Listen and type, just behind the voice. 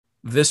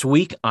This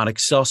week on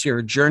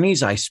Excelsior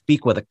Journeys, I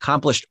speak with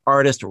accomplished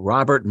artist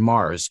Robert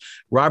Marrs.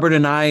 Robert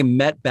and I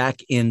met back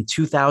in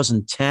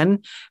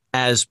 2010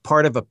 as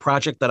part of a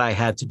project that I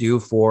had to do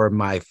for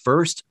my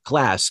first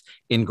class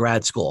in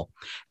grad school.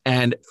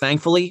 And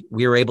thankfully,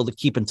 we were able to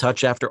keep in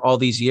touch after all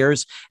these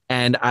years.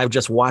 And I've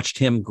just watched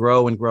him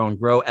grow and grow and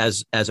grow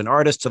as an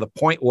artist to the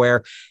point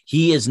where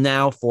he is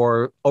now,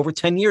 for over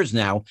 10 years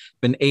now,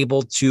 been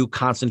able to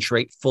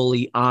concentrate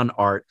fully on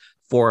art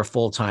for a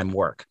full-time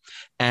work.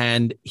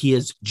 And he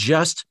has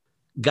just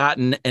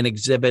gotten an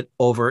exhibit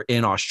over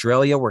in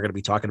Australia. We're going to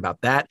be talking about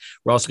that.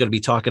 We're also going to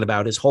be talking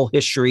about his whole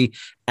history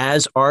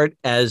as art,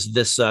 as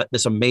this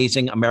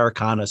amazing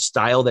Americana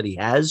style that he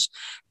has,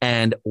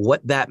 and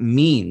what that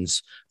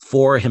means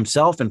for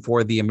himself and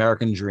for the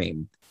American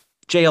dream.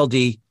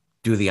 JLD,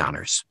 do the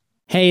honors.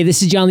 Hey,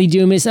 this is John Lee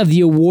Dumas of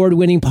the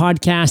award-winning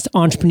podcast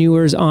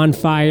Entrepreneurs on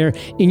Fire,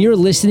 and you're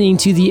listening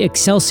to the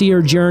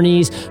Excelsior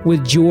Journeys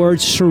with George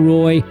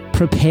Sirois.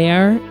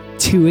 Prepare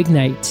to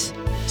ignite.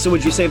 So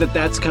would you say that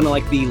that's kind of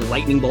like the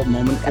lightning bolt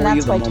moment for you? And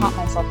that's why I taught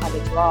myself how to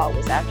draw,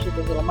 was actually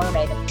The Little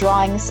Mermaid,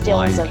 drawing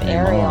stills of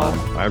Ariel.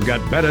 I've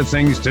got better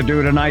things to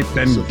do tonight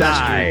than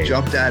die. Sylvester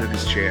jumped out of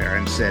his chair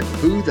and said,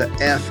 "Who the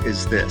F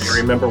is this?" I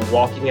remember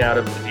walking out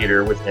of the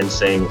theater and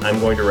saying, "I'm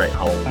going to write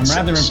Halloween." I'm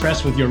rather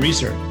impressed with your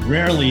research.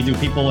 Rarely do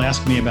people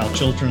ask me about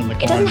Children in the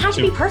Corn. It doesn't have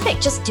to be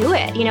perfect. Just do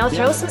it.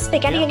 Throw some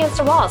spaghetti against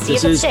a wall. See if it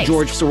sticks. This is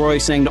George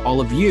Sirois saying to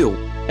all of you,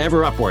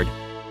 ever upward.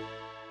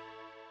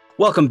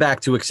 Welcome back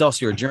to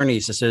Excelsior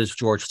Journeys. This is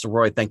George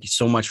Sirois. Thank you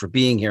so much for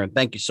being here. And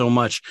thank you so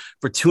much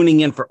for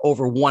tuning in for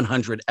over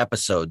 100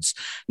 episodes.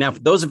 Now, for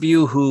those of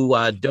you who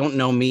don't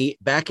know me,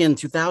 back in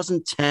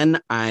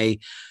 2010, I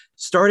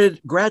started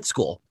grad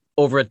school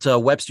over at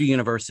Webster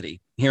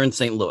University here in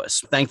St.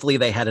 Louis. Thankfully,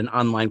 they had an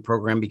online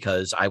program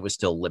because I was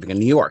still living in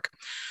New York.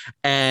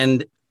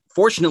 And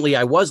fortunately,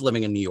 I was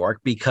living in New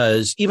York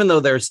because even though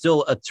there's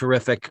still a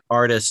terrific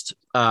artist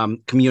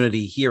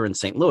community here in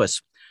St.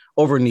 Louis,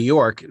 over in New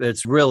York,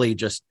 it's really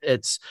just,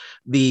 it's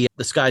the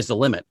sky's the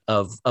limit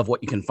of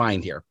what you can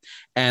find here.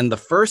 And the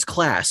first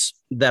class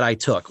that I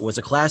took was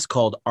a class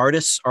called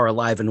Artists Are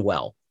Alive and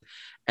Well.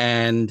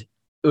 And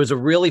it was a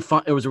really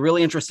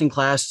interesting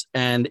class,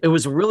 and it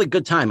was a really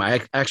good time.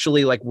 I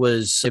actually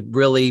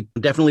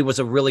definitely was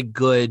a really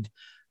good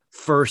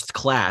first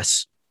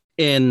class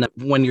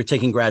when you're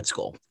taking grad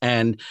school.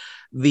 And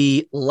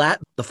the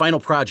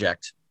final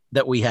project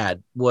that we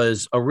had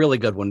was a really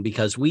good one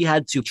because we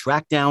had to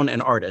track down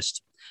an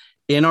artist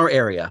in our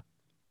area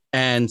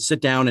and sit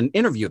down and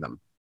interview them.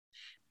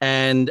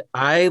 And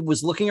I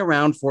was looking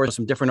around for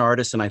some different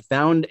artists, and I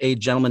found a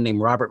gentleman named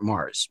Robert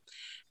Marrs.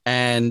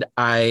 And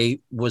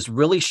I was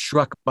really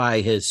struck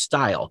by his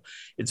style.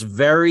 It's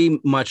very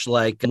much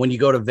like when you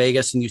go to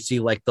Vegas and you see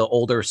like the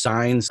older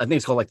signs. I think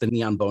it's called like the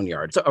Neon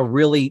Boneyard. It's a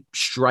really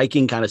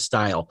striking kind of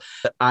style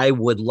that I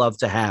would love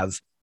to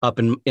have up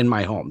in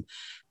my home,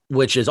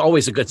 which is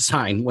always a good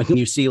sign when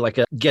you see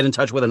get in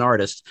touch with an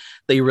artist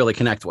that you really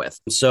connect with.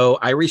 So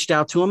I reached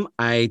out to him.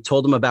 I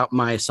told him about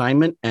my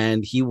assignment,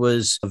 and he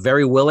was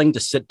very willing to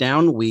sit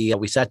down. We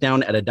sat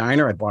down at a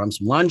diner. I bought him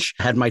some lunch,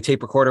 had my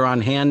tape recorder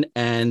on hand,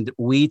 and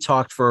we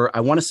talked for, I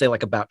want to say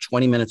about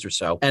 20 minutes or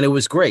so. And it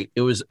was great.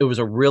 It was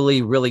a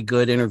really, really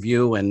good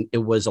interview, and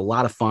it was a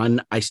lot of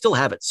fun. I still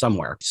have it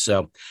somewhere.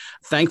 So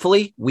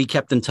thankfully, we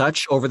kept in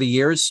touch over the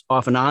years,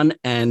 off and on.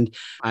 And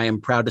I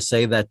am proud to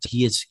say that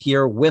he is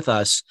here with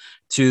us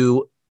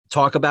to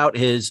talk about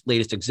his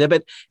latest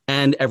exhibit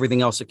and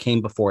everything else that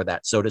came before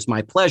that. So it is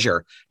my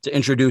pleasure to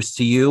introduce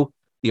to you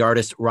the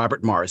artist,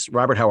 Robert Marrs.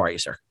 Robert, how are you,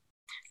 sir?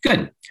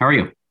 Good. How are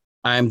you?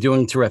 I'm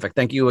doing terrific.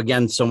 Thank you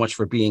again so much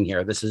for being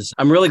here.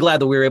 I'm really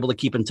glad that we were able to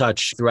keep in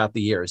touch throughout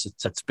the years.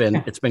 It's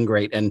been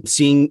great. And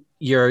seeing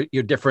your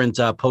different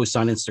posts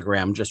on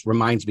Instagram just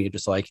reminds me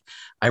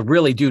I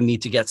really do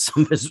need to get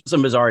some of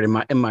his art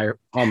in my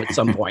home at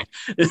some point.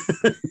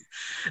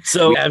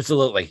 So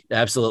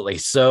absolutely.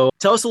 So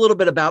tell us a little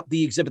bit about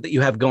the exhibit that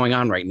you have going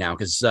on right now,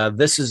 because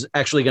this is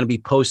actually going to be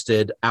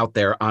posted out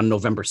there on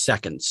November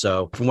 2nd.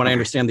 So from what I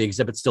understand, the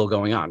exhibit's still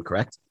going on,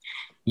 correct?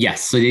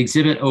 Yes. So the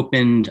exhibit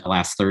opened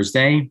last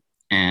Thursday,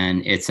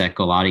 and it's at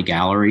Galati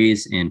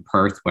Galleries in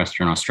Perth,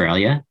 Western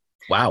Australia.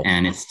 Wow.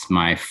 And it's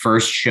my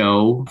first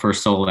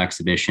solo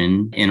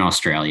exhibition in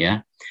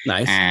Australia.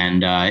 Nice.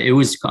 And it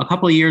was a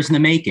couple of years in the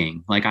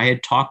making. I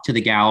had talked to the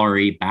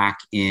gallery back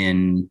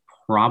in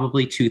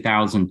probably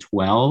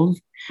 2012.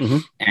 Mm-hmm.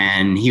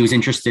 And he was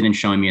interested in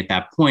showing me at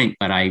that point,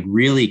 but I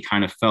really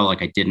kind of felt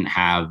like I didn't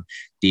have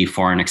the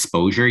foreign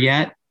exposure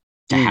yet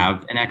to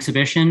have an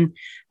exhibition.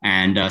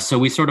 And so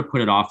we sort of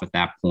put it off at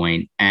that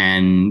point.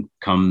 And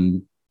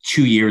come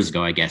 2 years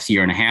ago, I guess, a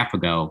year and a half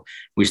ago,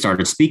 we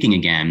started speaking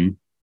again.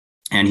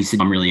 And he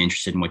said, "I'm really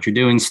interested in what you're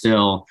doing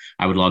still.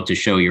 I would love to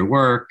show your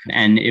work."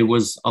 And it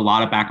was a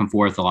lot of back and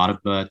forth, a lot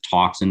of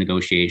talks and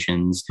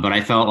negotiations. But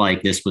I felt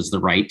like this was the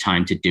right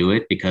time to do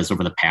it because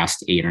over the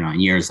past 8 or 9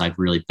 years, I've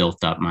really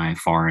built up my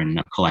foreign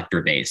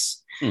collector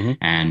base.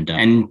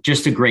 and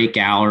just a great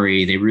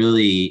gallery. They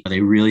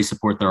really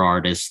support their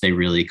artists. They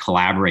really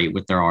collaborate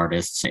with their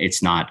artists.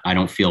 It's not, I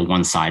don't feel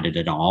one-sided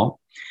at all.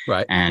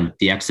 Right. And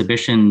the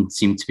exhibition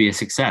seemed to be a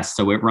success.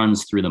 So it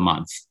runs through the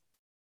month.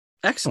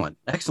 Excellent.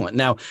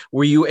 Now,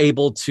 were you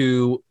able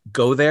to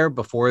go there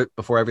before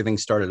everything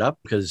started up?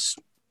 Because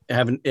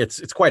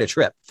it's quite a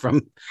trip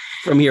from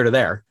here to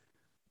there.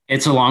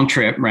 It's a long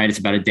trip, right? It's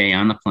about a day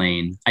on the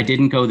plane. I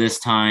didn't go this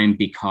time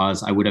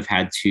because I would have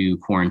had to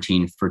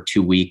quarantine for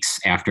 2 weeks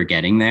after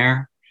getting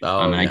there.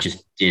 And I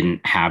just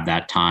didn't have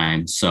that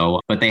time. So,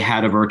 but they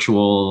had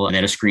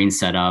a screen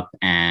set up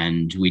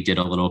and we did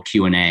a little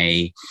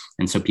Q&A.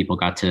 And so people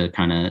got to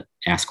kind of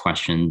ask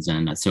questions.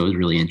 And so it was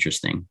really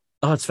interesting.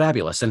 Oh, it's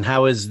fabulous. And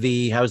how's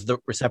the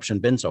reception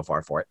been so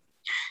far for it?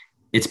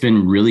 It's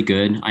been really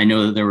good. I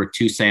know that there were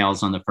 2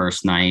 sales on the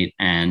first night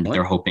and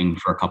they're hoping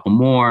for a couple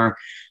more.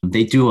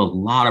 They do a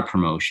lot of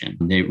promotion.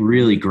 They're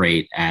really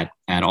great at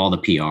all the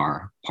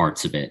PR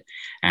parts of it.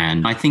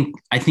 And I think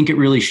it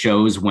really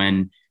shows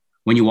when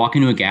you walk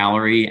into a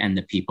gallery and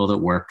the people that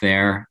work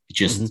there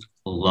just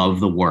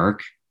love the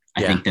work.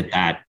 I think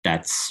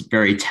that's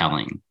very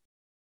telling.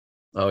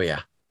 Oh yeah.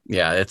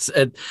 Yeah,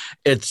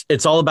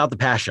 it's all about the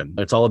passion.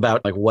 It's all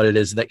about like what it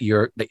is that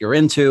you're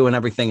into and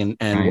everything,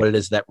 and what it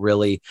is that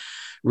really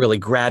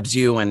grabs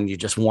you, and you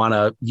just want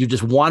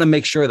to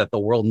make sure that the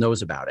world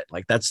knows about it.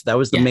 Like that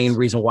was the main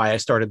reason why I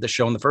started the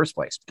show in the first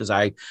place, because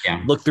I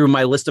looked through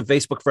my list of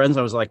Facebook friends.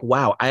 I was like,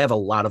 wow, I have a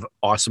lot of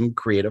awesome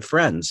creative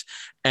friends,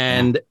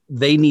 and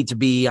they need to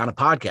be on a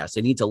podcast.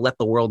 They need to let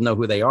the world know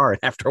who they are.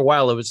 And after a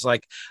while, it was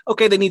like,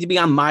 okay, they need to be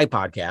on my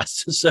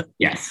podcast. So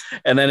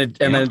and then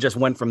it just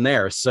went from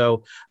there.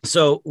 So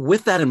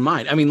with that in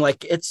mind, I mean,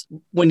 like it's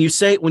when you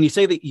say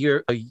that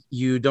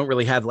you don't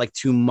really have like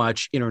too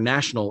much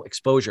international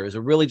exposure, is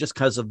it really just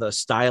because of the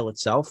style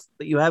itself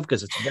that you have?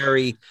 Because it's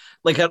very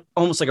like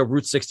almost like a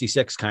Route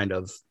 66 kind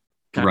of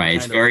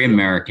it's very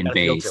American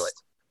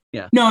based.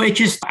 Yeah. No, it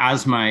just,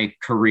 as my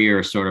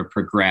career sort of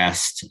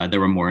progressed, there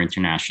were more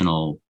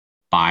international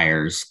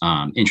buyers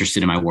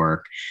interested in my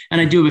work.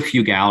 And I do have a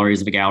few galleries.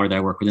 I have a gallery that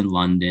I work with in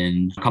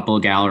London, a couple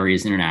of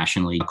galleries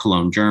internationally,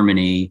 Cologne,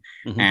 Germany.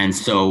 And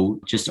so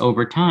just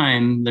over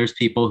time, there's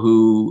people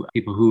who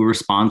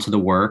respond to the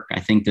work. I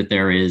think that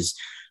there is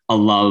a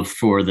love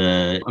for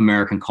the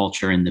American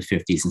culture in the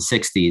 50s and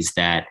 60s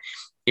that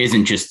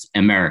isn't just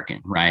American,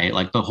 right?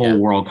 Like the whole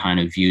world kind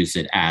of views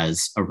it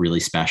as a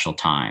really special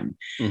time.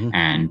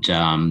 And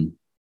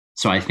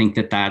so I think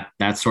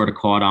that sort of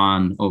caught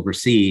on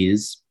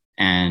overseas,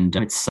 and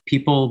I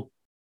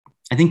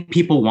think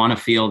people want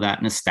to feel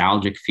that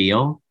nostalgic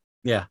feel.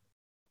 Yeah.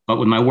 But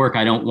with my work,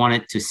 I don't want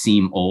it to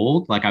seem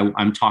old. Like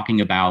I'm talking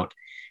about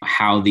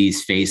how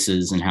these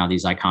faces and how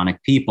these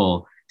iconic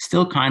people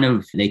still kind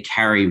of, they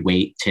carry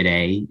weight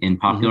today in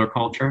popular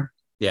culture.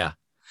 Yeah.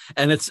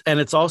 And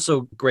it's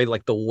also great,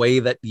 like the way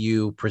that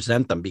you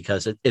present them,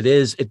 because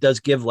it does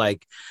give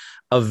like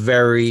a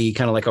very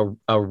kind of like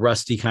a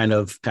rusty kind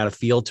of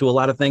feel to a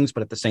lot of things.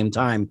 But at the same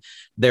time,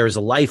 there's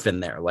a life in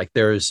there. Like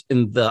there's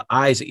in the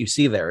eyes that you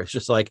see there. It's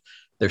just like,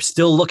 they're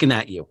still looking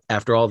at you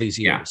after all these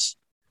years.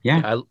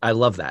 Yeah. I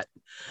love that.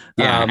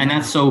 Yeah. And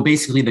that's so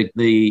basically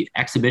the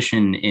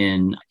exhibition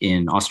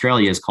in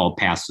Australia is called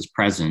Past is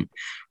Present,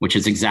 which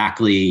is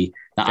exactly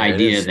the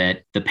idea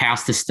that the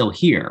past is still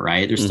here,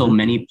 right? There's still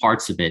many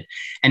parts of it.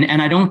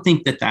 And I don't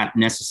think that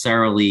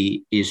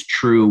necessarily is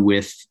true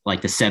with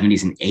like the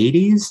 70s and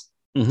 80s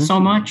so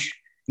much.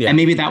 Yeah. And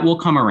maybe that will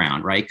come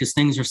around, right? Because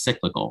things are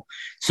cyclical.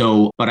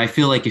 So, but I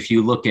feel like if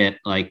you look at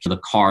like the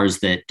cars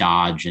that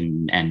Dodge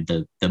and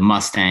the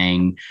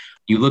Mustang,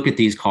 you look at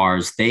these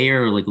cars, they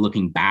are like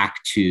looking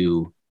back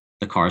to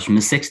the cars from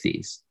the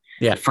 60s.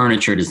 Yeah.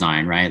 Furniture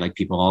design, right? Like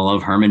people all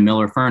love Herman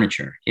Miller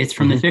furniture. It's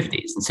from the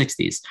 50s and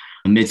 60s,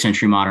 a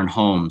mid-century modern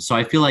home. So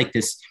I feel like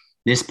this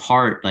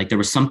part, like there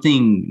was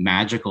something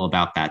magical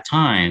about that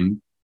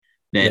time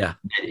that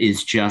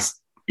is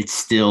just, it's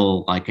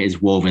still like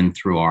is woven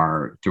through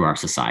our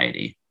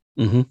society.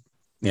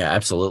 Yeah,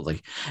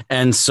 absolutely.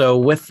 And so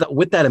with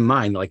that in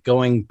mind, like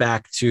going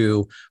back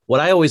to what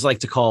I always like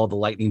to call the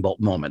lightning bolt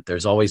moment,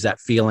 there's always that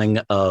feeling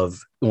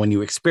of when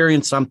you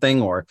experience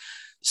something or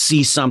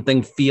see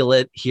something, feel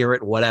it, hear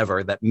it,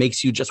 whatever, that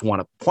makes you just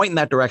want to point in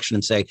that direction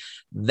and say,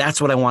 that's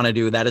what I want to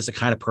do. That is the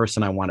kind of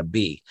person I want to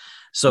be.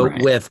 So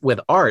with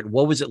art,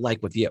 what was it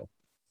like with you?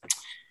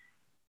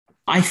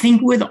 I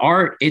think with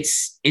art,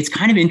 it's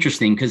kind of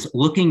interesting because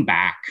looking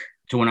back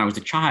to when I was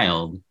a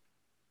child,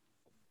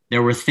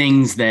 there were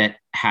things that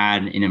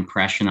had an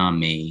impression on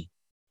me,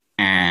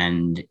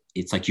 and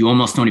it's like you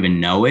almost don't even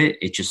know it.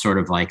 It just sort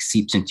of like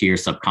seeps into your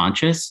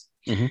subconscious.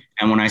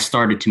 And when I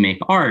started to make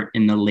art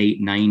in the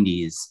late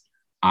 90s,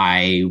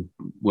 I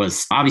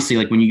was obviously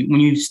like when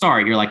you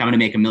start, you're like, I'm going to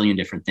make a million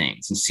different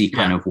things and see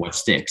kind of what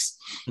sticks.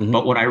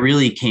 But what I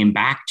really came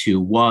back to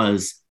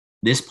was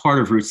this part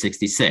of Route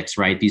 66,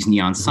 right? These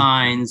neon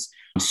signs.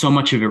 So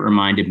much of it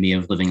reminded me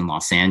of living in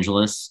Los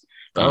Angeles.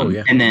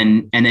 And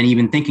then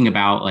even thinking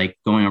about like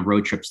going on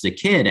road trips as a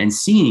kid and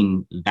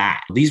seeing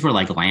that these were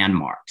like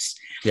landmarks.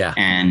 Yeah.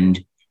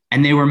 And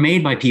And they were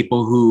made by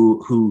people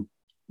who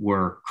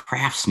were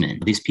craftsmen.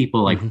 These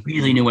people like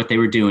really knew what they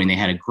were doing. They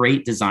had a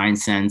great design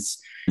sense.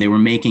 They were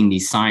making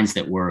these signs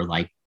that were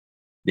like,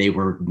 they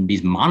were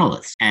these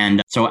monoliths.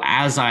 And so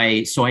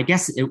I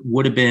guess it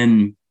would have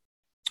been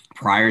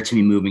prior to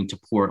me moving to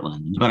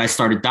Portland, but I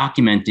started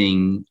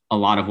documenting a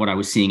lot of what I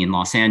was seeing in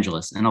Los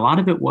Angeles. And a lot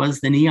of it was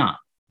the neon.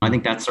 I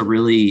think that's a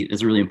really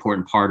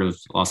important part of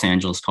Los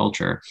Angeles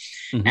culture.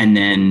 And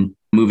then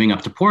moving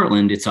up to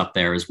Portland, it's up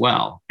there as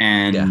well.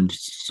 And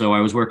so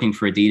I was working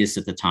for Adidas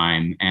at the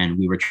time, and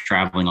we were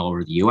traveling all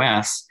over the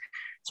US.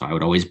 So I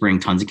would always bring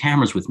tons of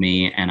cameras with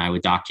me, and I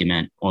would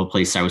document all the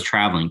places I was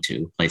traveling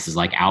to, places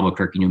like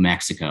Albuquerque, New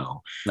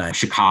Mexico,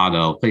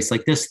 Chicago, a place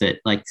like this, that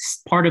like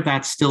part of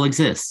that still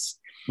exists.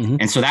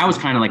 And so that was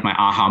kind of like my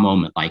aha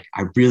moment. Like,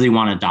 I really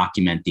want to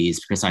document these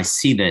because I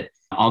see that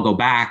I'll go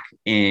back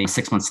in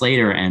 6 months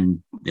later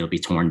and they'll be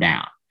torn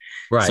down.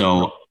 Right.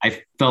 So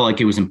I felt like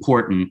it was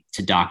important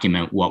to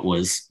document what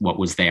was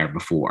there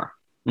before.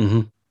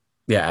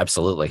 Yeah,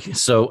 absolutely.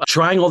 So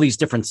trying all these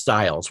different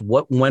styles,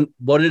 what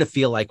did it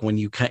feel like when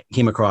you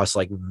came across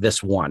like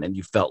this one and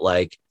you felt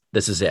like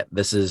this is it?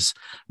 This is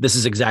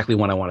exactly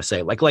what I want to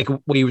say. Like what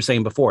you were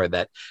saying before,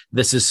 that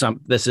this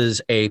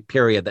is a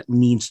period that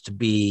needs to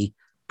be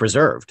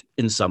preserved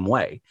in some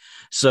way.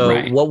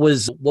 So what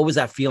was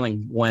that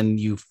feeling when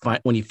you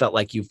felt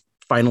like you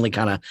finally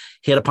kind of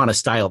hit upon a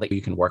style that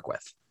you can work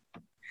with?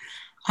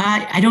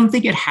 I don't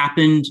think it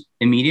happened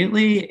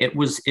immediately. It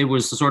was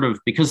sort of,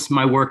 because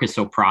my work is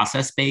so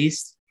process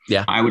based.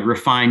 Yeah, I would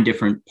refine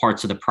different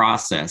parts of the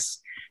process.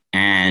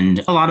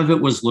 And a lot of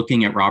it was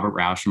looking at Robert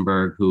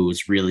Rauschenberg, who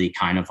was really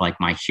kind of like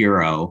my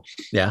hero,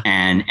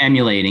 and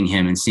emulating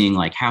him and seeing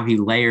like how he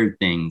layered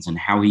things and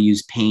how he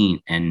used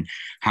paint and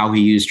how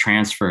he used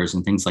transfers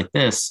and things like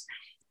this.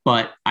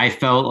 But I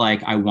felt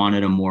like I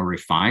wanted a more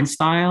refined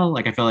style.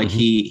 Like I felt like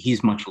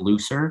he's much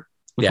looser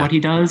with what he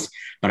does,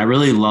 but I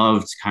really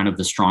loved kind of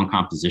the strong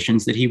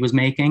compositions that he was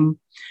making.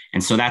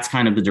 And so that's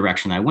kind of the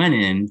direction I went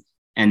in.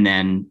 And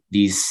then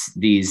these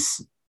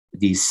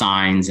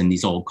signs and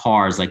these old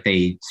cars, like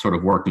they sort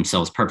of work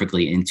themselves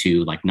perfectly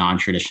into like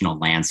non-traditional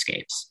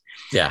landscapes.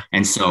 Yeah.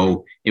 And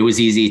so it was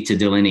easy to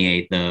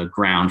delineate the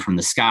ground from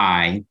the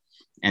sky.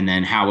 And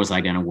then how was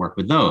I going to work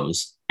with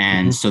those?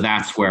 And so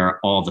that's where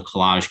all the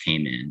collage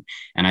came in.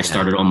 And I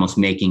started almost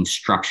making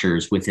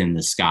structures within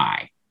the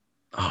sky.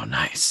 Oh,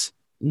 nice.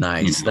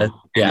 Nice. You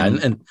know,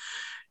 and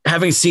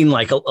having seen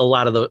like a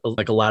lot of the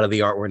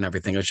artwork and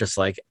everything, it's just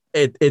like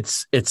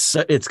it's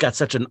got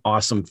such an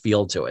awesome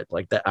feel to it.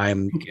 Like that, I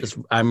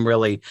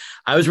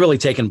was really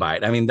taken by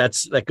it. I mean,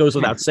 that goes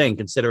without saying,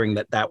 considering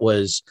that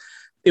was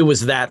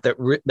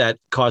that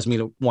caused me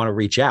to want to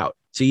reach out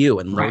to you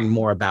and learn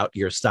more about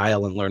your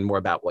style and learn more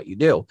about what you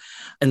do.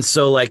 And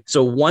so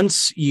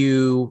once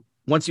you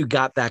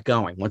got that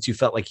going, once you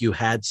felt like you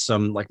had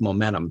some like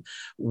momentum,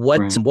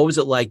 what was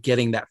it like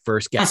getting that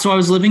first guest? So I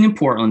was living in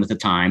Portland at the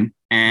time,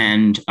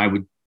 and I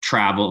would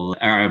travel,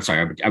 I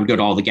would go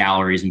to all the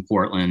galleries in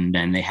Portland,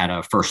 and they had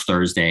a First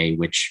Thursday,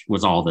 which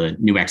was all the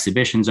new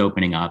exhibitions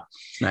opening up.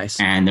 Nice.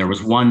 And there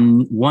was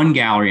one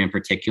gallery in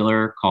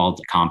particular called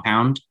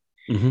Compound.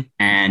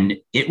 And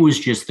it was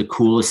just the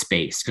coolest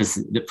space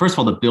because first of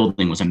all, the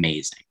building was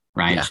amazing.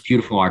 Right. Yeah. It's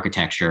beautiful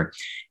architecture.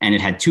 And it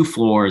had 2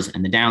 floors,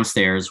 and the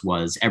downstairs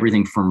was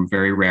everything from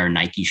very rare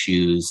Nike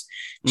shoes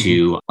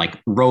to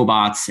like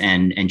robots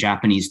and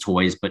Japanese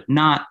toys, but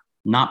not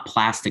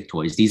plastic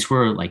toys. These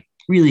were like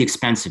really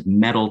expensive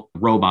metal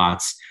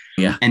robots.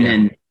 Yeah. And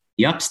then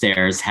the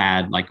upstairs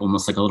had like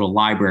almost like a little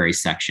library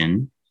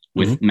section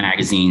with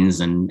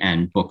magazines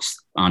and books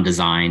on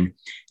design.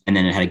 And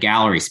then it had a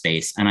gallery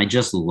space, and I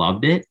just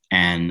loved it.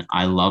 And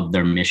I loved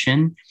their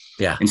mission.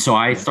 Yeah. And so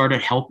I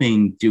started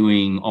helping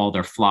doing all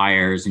their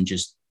flyers and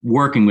just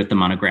working with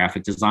them on a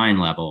graphic design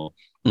level,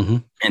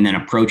 and then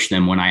approached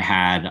them when I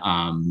had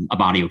a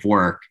body of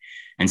work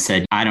and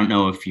said, I don't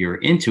know if you're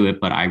into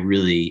it, but I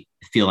really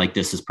feel like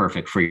this is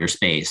perfect for your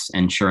space.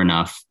 And sure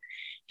enough,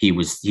 he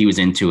was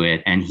into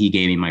it, and he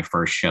gave me my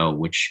first show,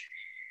 which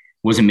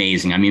was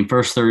amazing. I mean,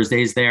 First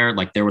Thursdays there,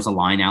 like there was a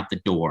line out the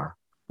door.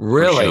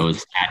 Really?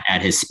 Shows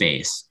at his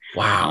space.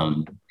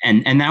 Wow.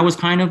 And that was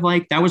kind of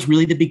like, that was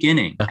really the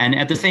beginning. And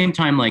at the same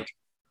time, like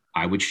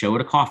I would show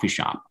at a coffee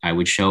shop, I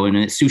would show in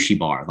a sushi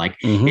bar, like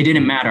it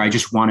didn't matter. I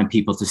just wanted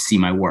people to see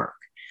my work.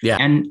 Yeah.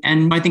 And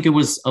I think it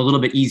was a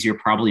little bit easier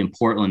probably in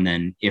Portland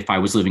than if I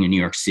was living in New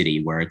York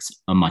City, where it's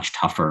a much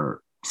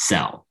tougher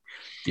sell.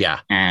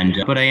 Yeah.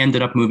 But I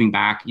ended up moving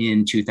back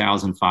in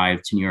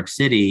 2005 to New York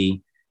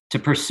City to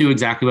pursue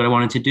exactly what I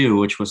wanted to do,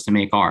 which was to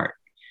make art.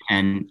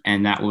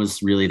 And that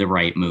was really the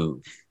right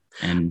move.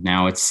 And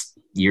now it's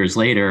years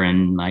later,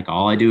 and like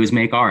all I do is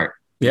make art.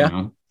 Yeah. You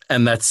know?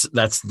 And that's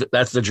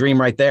the dream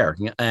right there.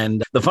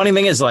 And the funny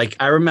thing is, like,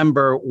 I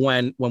remember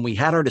when we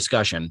had our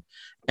discussion,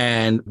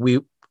 and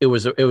it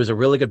was a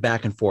really good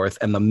back and forth.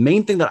 And the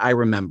main thing that I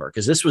remember,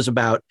 because this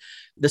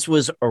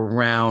was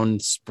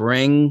around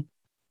spring,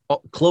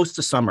 close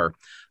to summer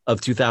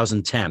of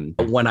 2010,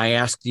 when I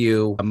asked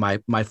you,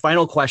 my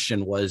final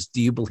question was,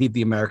 do you believe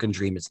the American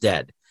dream is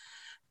dead?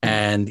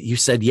 and you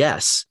said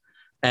yes.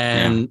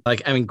 And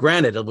like, I mean,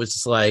 granted, it was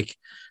just like,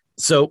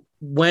 so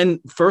when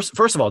first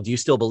of all, do you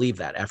still believe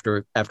that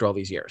after all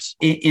these years?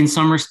 In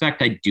some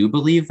respect, I do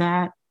believe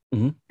that.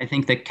 Mm-hmm. I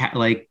think that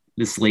like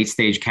this late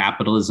stage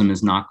capitalism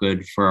is not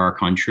good for our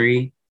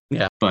country.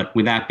 Yeah. But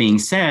with that being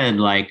said,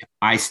 like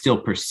I still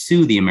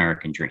pursue the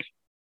American dream.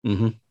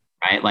 Mm-hmm.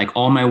 Right. Like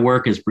all my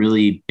work is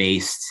really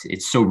based.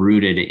 It's so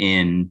rooted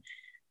in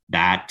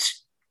that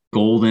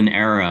golden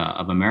era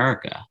of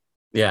America.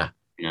 Yeah.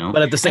 You know,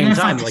 but at the same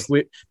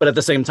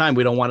time,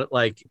 we don't want it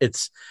like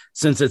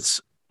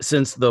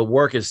since the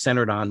work is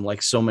centered on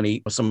like so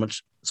many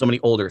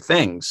older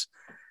things.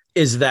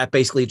 Is that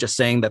basically just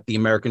saying that the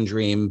American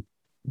dream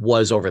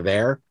was over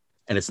there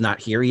and it's not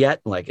here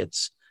yet? Like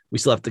we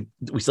still have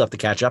to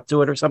catch up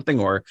to it or something?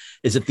 Or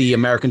is it the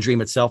American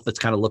dream itself that's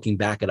kind of looking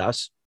back at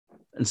us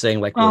and saying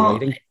like, we're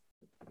waiting?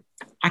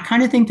 I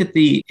kind of think that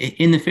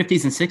in the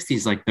 50s and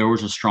 60s, like there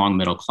was a strong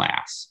middle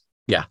class.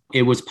 Yeah.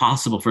 It was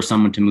possible for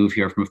someone to move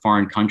here from a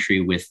foreign country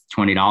with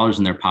 $20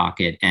 in their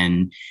pocket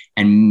and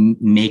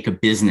make a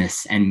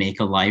business and make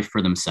a life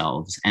for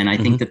themselves. And I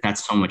think that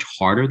that's so much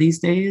harder these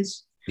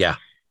days. Yeah.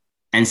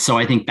 And so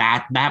I think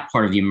that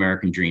part of the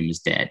American dream is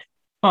dead.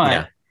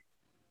 But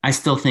I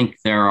still think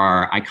there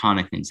are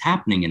iconic things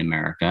happening in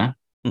America,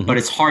 but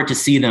it's hard to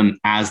see them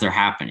as they're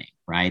happening,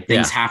 right?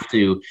 Things have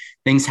to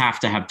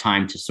have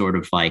time to sort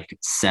of like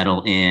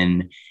settle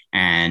in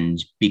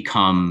and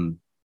become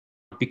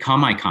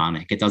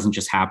iconic. It doesn't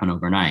just happen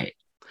overnight.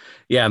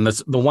 Yeah, and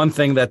the one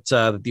thing that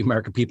the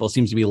American people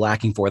seems to be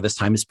lacking for this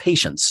time is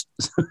patience.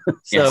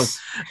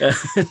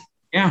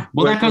 Yeah.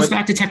 Well, that goes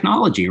back to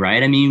technology,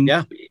 right? I mean,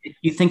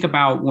 you think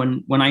about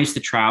when I used to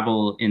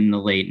travel in the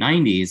late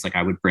 90s, like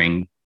I would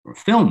bring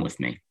film with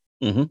me.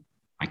 Mm-hmm.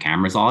 My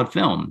cameras all had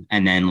film.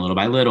 And then little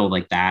by little,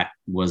 like that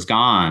was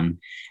gone.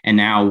 And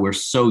now we're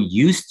so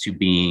used to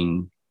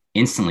being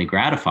instantly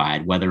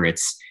gratified, whether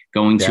it's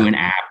going to an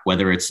app,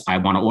 whether it's I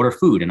want to order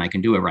food and I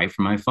can do it right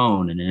from my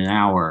phone and in an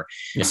hour.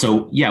 Yeah.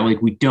 So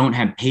like we don't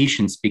have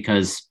patience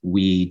because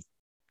we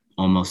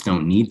almost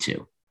don't need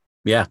to.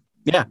 Yeah.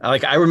 Yeah.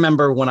 Like I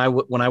remember when I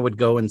would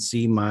go and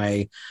see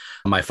my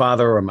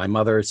father or my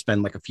mother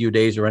spend like a few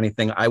days or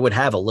anything, I would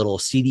have a little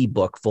CD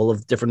book full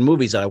of different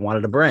movies that I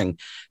wanted to bring.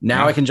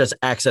 Now I can just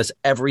access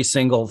every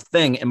single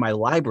thing in my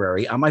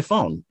library on my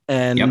phone.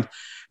 And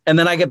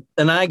then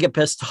I get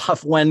pissed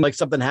off when like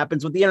something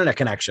happens with the internet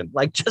connection,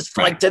 like just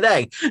like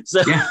today.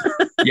 So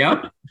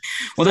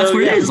Well, that's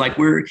what it is. Like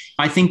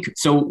I think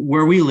so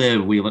where we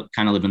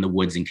kind of live in the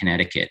woods in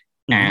Connecticut.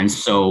 And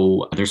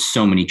so there's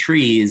so many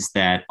trees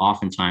that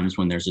oftentimes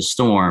when there's a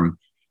storm,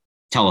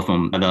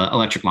 the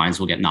electric lines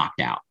will get knocked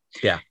out.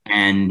 Yeah.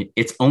 And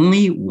it's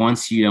only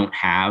once you don't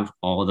have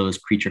all of those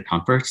creature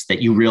comforts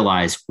that you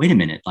realize, wait a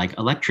minute, like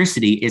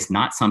electricity is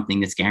not something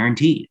that's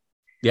guaranteed.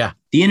 Yeah.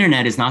 The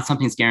internet is not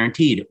something that's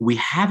guaranteed. We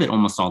have it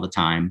almost all the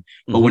time,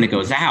 but when it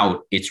goes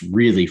out, it's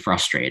really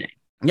frustrating.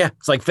 Yeah.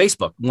 It's like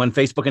Facebook, when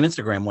Facebook and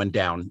Instagram went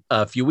down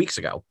a few weeks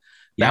ago.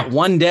 That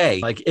one day,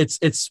 like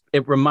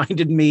it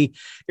reminded me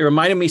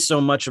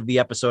so much of the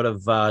episode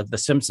of The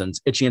Simpsons,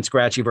 Itchy and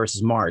Scratchy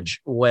versus Marge,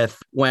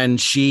 when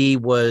she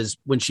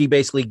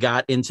basically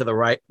got into the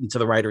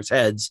writers'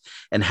 heads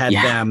and had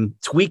them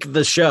tweak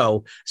the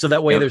show so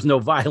that way there's no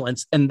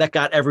violence, and that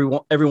got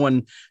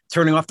everyone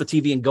turning off the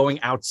TV and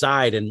going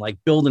outside and like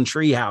building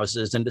tree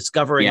houses and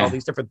discovering all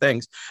these different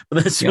things. But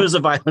then as soon as the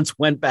violence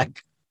went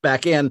back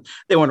in,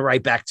 they went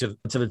right back to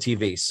the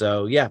TV.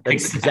 So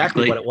that's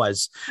exactly what it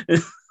was.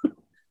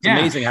 It's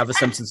amazing how The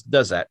Simpsons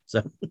does that.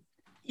 So,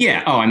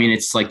 Oh, I mean,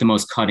 it's like the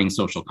most cutting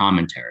social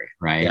commentary,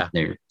 right?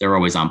 Yeah. They're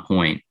always on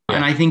point. Yeah.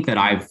 And I think that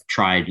I've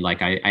tried,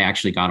 like I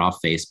actually got off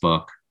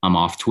Facebook. I'm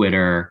off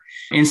Twitter.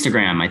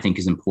 Instagram, I think,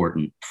 is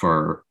important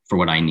for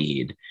what I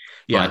need.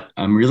 Yeah. But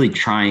I'm really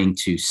trying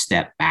to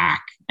step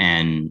back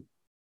and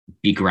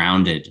be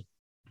grounded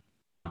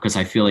because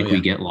I feel like we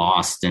get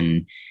lost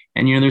and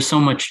there's so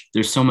much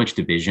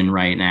division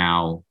right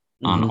now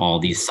on all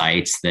these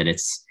sites that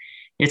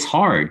it's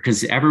hard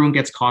because everyone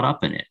gets caught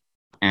up in it.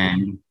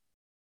 And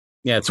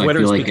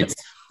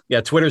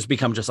Twitter's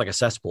become just like a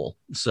cesspool.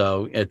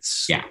 So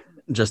it's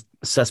just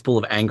a cesspool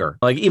of anger.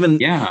 Like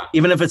even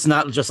if it's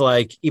not just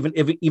like, even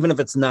if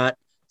it's not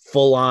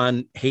full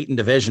on hate and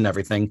division,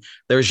 everything,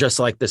 there's just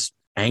like this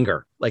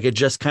anger, like it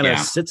just kind of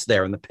sits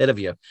there in the pit of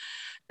you.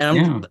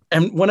 And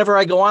whenever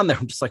I go on there,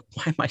 I'm just like,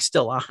 why am I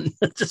still on?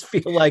 I just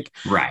feel like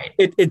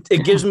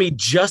it gives me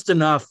just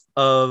enough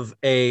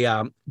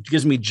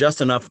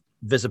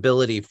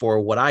visibility for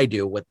what I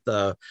do with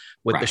the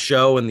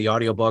show and the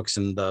audiobooks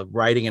and the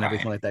writing and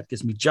everything like that. It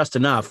gives me just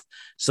enough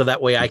so that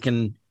way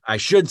I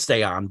should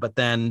stay on. But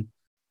then,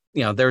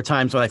 there are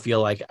times when I feel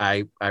like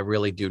I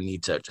really do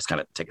need to just kind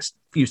of take a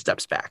few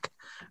steps back.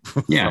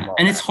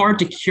 And it's hard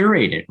to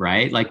curate it,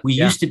 right? Like we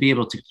used to be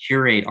able to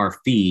curate our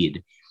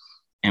feed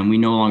and we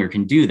no longer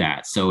can do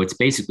that. So it's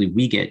basically,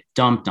 we get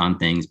dumped on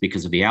things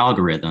because of the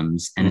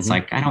algorithms. And it's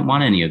like, I don't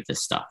want any of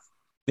this stuff.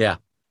 Yeah.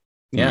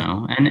 You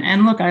know?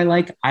 And look, I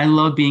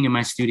love being in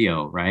my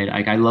studio, right?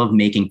 Like I love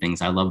making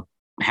things. I love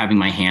having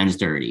my hands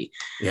dirty.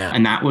 Yeah.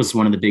 And that was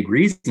one of the big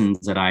reasons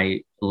that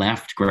I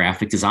left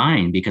graphic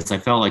design, because I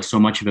felt like so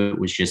much of it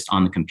was just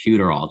on the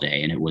computer all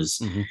day. And it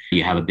was,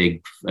 you have a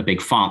big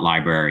font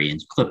library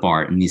and clip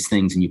art and these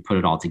things, and you put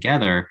it all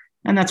together,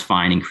 and that's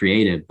fine and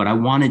creative. But I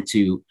wanted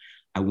to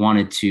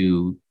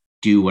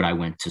do what I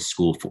went to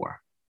school for,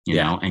 you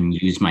know, and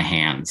use my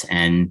hands.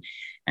 And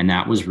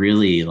that was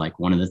really like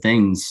one of the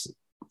things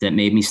that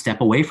made me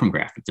step away from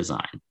graphic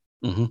design.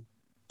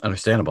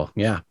 Understandable.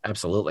 Yeah,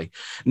 absolutely.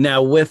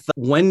 Now, with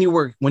when you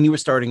were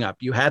starting up,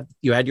 you had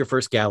your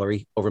first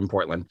gallery over in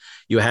Portland.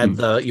 You had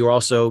you were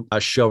also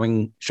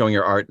showing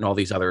your art in all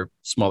these other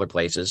smaller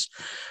places,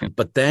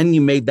 but then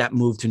you made that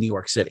move to New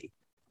York City.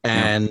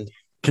 And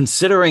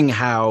considering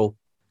how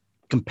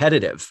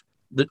competitive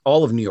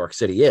all of New York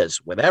City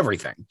is with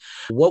everything,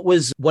 what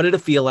did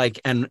it feel like,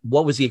 and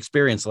what was the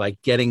experience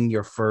like getting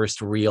your first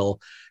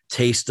real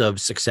taste of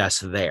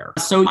success there?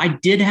 So I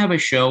did have a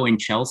show in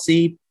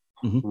Chelsea.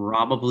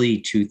 Probably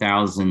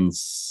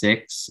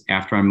 2006,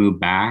 after I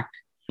moved back.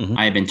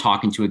 I had been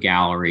talking to a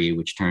gallery,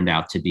 which turned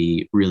out to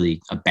be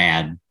really a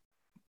bad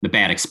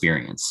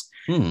experience.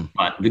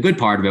 But the good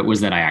part of it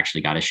was that I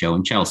actually got a show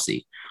in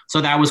Chelsea.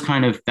 So that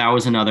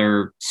was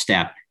another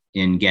step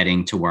in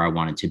getting to where I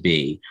wanted to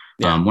be.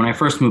 When I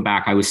first moved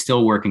back, I was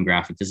still working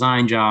graphic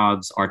design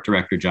jobs, art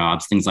director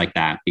jobs, things like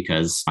that,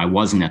 because I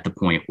wasn't at the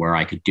point where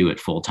I could do it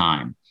full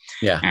time.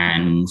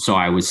 And so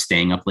I was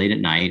staying up late at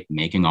night,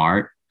 making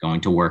art,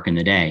 going to work in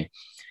the day.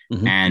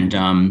 And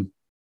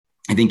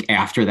I think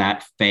after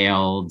that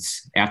failed,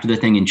 after the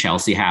thing in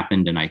Chelsea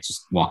happened and I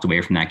just walked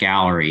away from that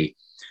gallery,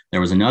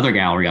 there was another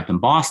gallery up in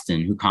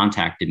Boston who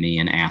contacted me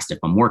and asked if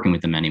I'm working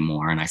with them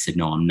anymore. And I said,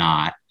 no, I'm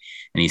not.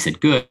 And he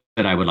said, good,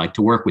 I would like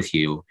to work with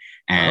you.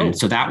 And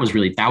so that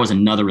was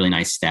another really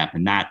nice step.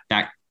 And that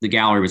the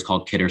gallery was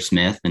called Kidder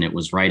Smith, and it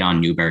was right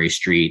on Newbury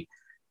Street.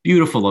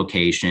 Beautiful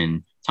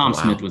location. Tom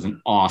Smith was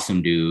an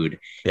awesome dude.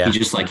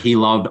 He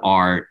loved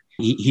art.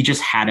 He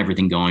just had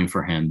everything going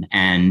for him.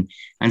 And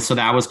so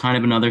that was kind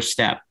of another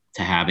step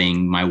to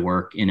having my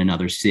work in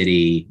another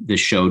city. The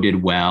show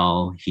did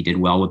well. He did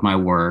well with my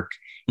work.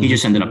 He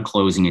just ended up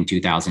closing in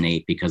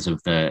 2008 because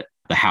of the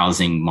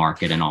housing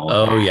market and all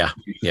of that.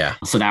 Yeah.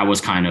 So that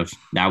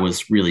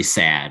was really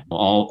sad.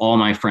 All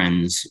my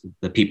friends,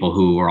 the people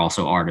who were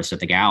also artists at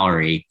the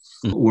gallery,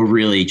 were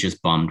really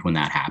just bummed when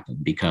that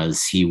happened,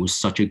 because he was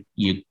such a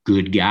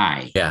good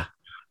guy. Yeah,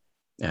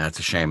 it's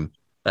a shame.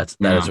 That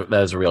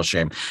is a real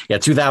shame.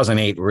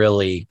 2008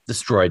 really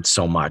destroyed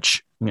so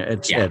much.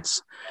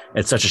 It's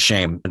such a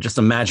shame. Just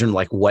imagine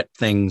like what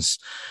things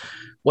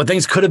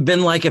could have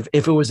been like if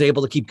it was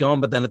able to keep going.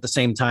 But then at the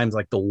same time,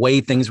 like the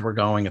way things were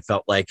going, it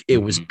felt like it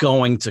was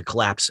going to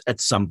collapse at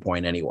some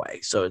point anyway.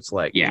 So it's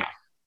like,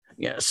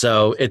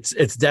 So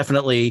it's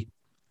definitely,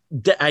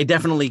 I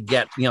definitely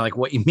get, like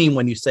what you mean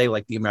when you say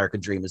like the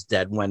American dream is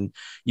dead, when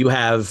you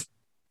have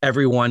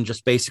everyone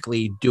just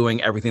basically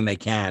doing everything they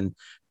can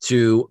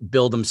to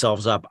build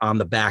themselves up on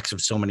the backs of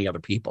so many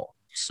other people.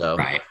 So,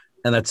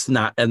 and that's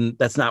not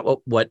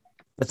what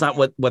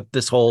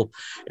this whole,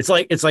 it's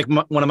like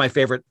one of my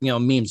favorite,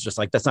 memes, just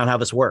like, that's not how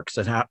this works.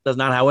 That's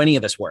not how any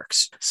of this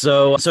works.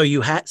 So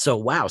you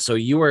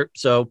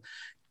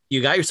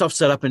got yourself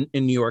set up in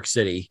New York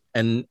City,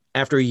 and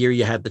after a year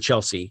you had the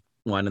Chelsea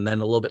one, and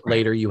then a little bit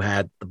later you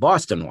had the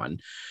Boston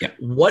one.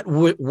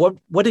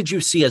 What did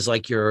you see as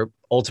like your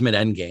ultimate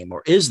end game,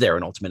 or is there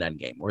an ultimate end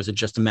game, or is it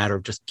just a matter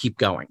of just keep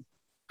going?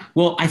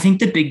 Well, I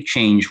think the big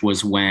change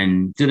was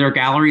when there are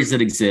galleries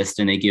that exist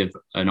and they give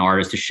an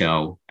artist a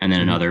show, and then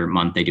another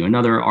month they do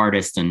another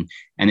artist, and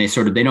they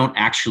don't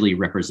actually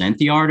represent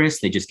the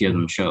artist. They just give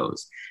them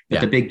shows. But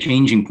the big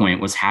changing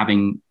point was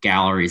having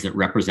galleries that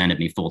represented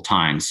me full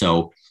time.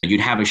 So you'd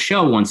have a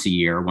show once a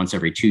year, once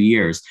every 2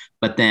 years,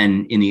 but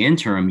then in the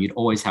interim, you'd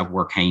always have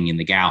work hanging in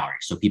the gallery,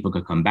 so people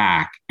could come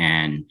back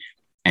and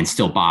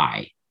still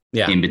buy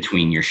in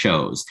between your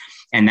shows.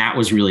 And that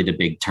was really the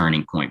big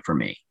turning point for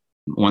me.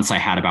 Once I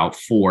had about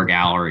 4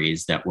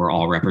 galleries that were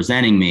all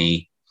representing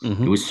me,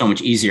 it was so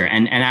much easier.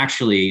 And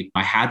actually,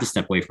 I had to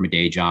step away from a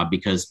day job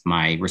because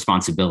my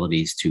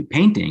responsibilities to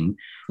painting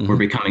were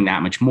becoming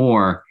that much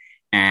more.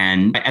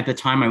 And at the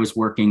time, I was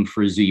working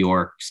for Zoo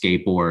York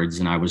Skateboards,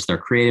 and I was their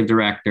creative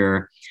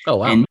director. Oh,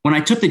 wow. And when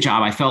I took the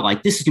job, I felt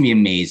like this is going to be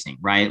amazing,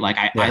 right? Like,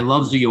 I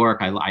love Zoo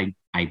York.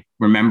 I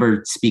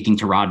remember speaking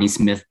to Rodney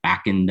Smith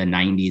back in the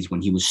 90s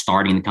when he was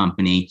starting the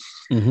company,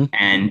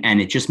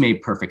 and it just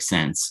made perfect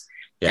sense.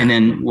 And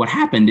then what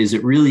happened is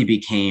it really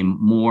became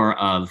more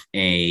of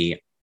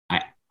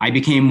I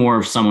became more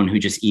of someone who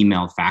just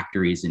emailed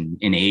factories in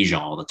Asia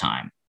all the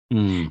time.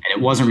 And it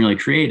wasn't really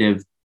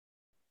creative.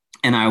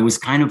 And I was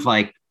kind of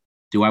like,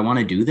 do I want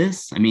to do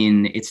this? I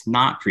mean, it's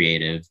not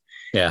creative.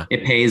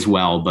 It pays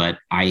well, but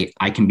I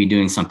can be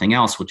doing something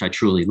else, which I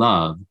truly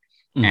love.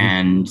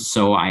 And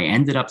so I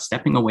ended up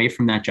stepping away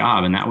from that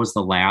job. And that was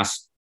the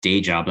last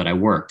day job that I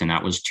worked. And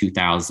that was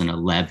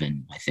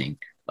 2011, I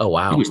think. Oh,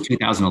 wow. It was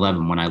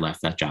 2011 when I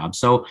left that job.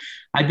 So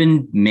I've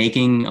been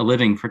making a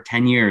living for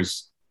 10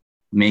 years,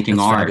 making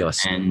art.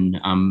 Fabulous. And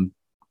I'm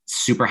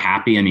super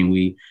happy. I mean,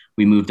 we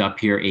we moved up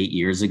here 8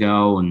 years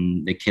ago,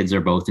 and the kids are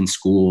both in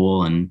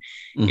school, and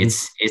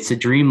it's a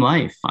dream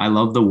life. I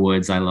love the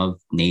woods. I love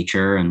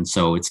nature. And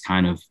so it's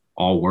kind of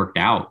all worked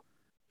out.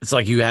 It's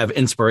like you have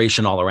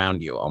inspiration all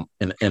around you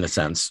in a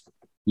sense.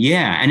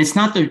 Yeah. And it's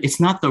not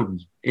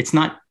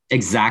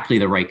exactly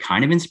the right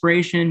kind of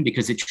inspiration,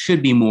 because it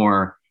should be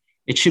more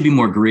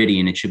gritty,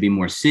 and it should be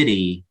more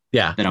city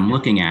that I'm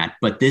looking at.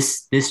 But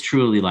this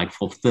truly like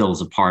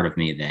fulfills a part of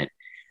me that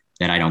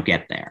I don't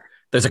get there.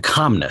 There's a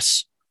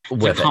calmness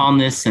with it.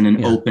 Calmness and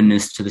an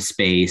openness to the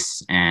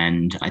space.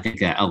 And I think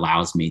that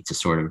allows me to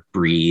sort of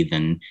breathe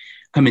and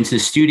come into the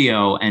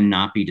studio and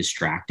not be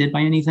distracted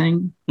by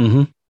anything.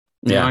 Mm-hmm.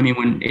 You know, I mean,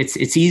 when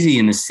it's easy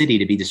in the city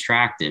to be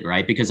distracted,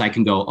 right? Because I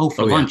can go,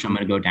 for lunch, I'm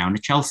going to go down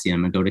to Chelsea. I'm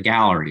going to go to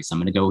galleries. I'm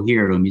going to go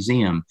here to a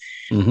museum.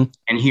 Mm-hmm.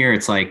 And here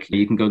it's like,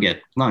 you can go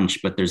get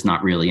lunch, but there's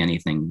not really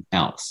anything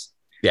else.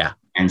 Yeah.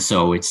 And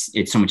so it's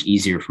so much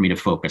easier for me to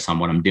focus on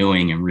what I'm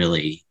doing and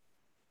really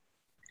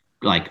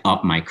like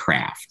up my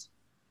craft.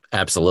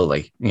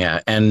 Absolutely.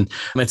 Yeah. And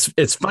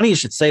it's funny you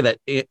should say that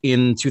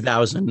in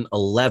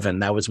 2011,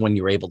 that was when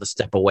you were able to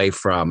step away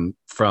from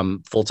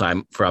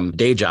full-time, from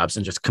day jobs,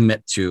 and just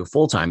commit to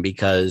full-time,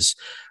 because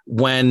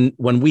when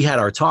we had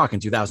our talk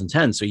in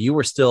 2010, so you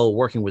were still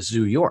working with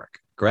Zoo York,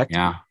 correct?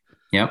 Yeah.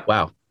 Yep.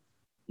 Wow.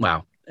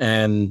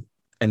 And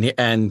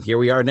here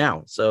we are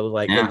now. So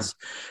like,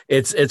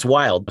 it's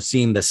wild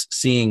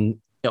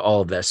seeing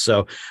all of this.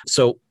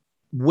 So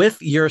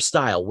with your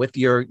style, with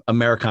your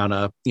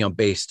Americana,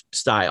 based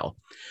style,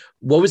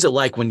 what was it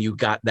like when you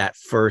got that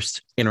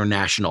first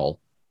international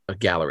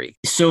gallery?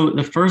 So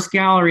the first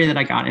gallery that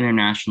I got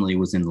internationally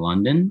was in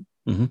London.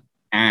 Mm-hmm.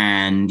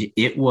 And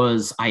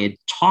I had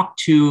talked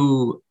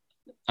to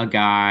a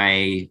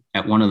guy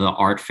at one of the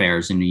art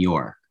fairs in New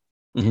York.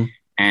 Mm-hmm.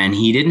 And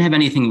he didn't have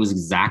anything that was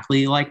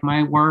exactly like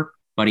my work,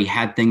 but he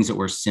had things that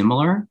were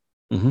similar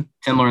in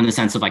the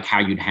sense of like how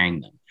you'd hang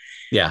them.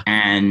 Yeah.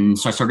 And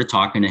so I started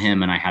talking to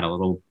him, and I had a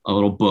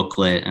little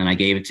booklet, and I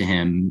gave it to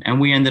him, and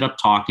we ended up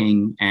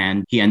talking,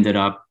 and he ended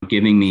up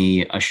giving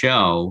me a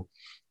show,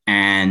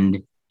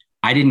 and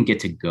I didn't get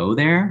to go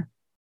there,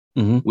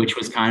 which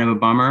was kind of a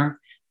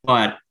bummer.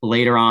 But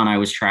later on, I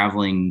was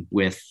traveling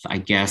with, I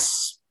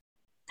guess,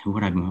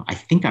 I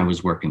think I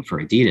was working for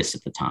Adidas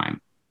at the time.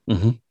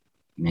 Mm-hmm.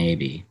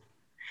 Maybe.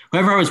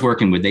 Whoever I was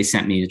working with, they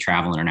sent me to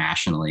travel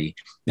internationally.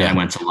 And I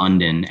went to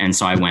London. And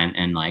so I went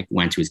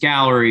to his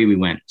gallery. We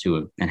went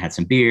and had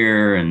some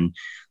beer, and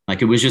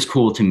like, it was just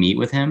cool to meet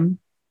with him.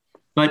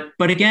 But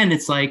again,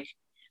 it's like,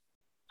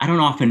 I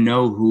don't often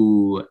know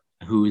who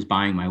is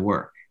buying my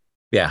work.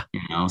 Yeah.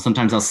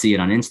 Sometimes I'll see it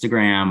on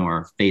Instagram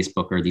or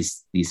Facebook or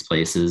these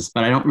places,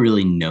 but I don't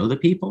really know the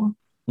people.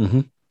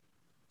 Mm-hmm.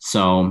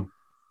 So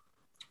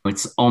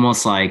it's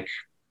almost like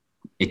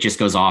it just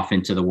goes off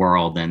into the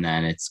world, and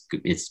then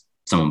it's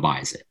someone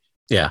buys it.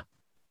 Yeah.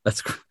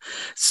 That's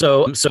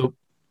so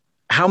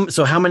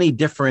how many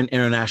different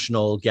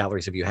international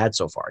galleries have you had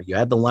so far? You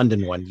had the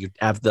London one, you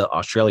have the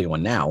Australia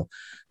one now,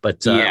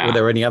 but were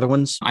there any other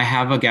ones? I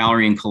have a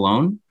gallery in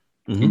Cologne,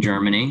 in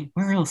Germany.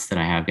 Where else did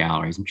I have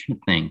galleries? I'm trying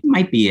to think.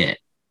 Might be it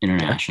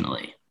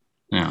internationally.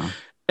 Yeah.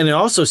 And it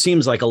also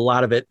seems like a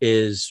lot of it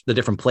is the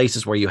different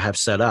places where you have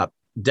set up.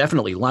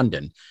 Definitely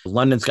London.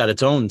 London's got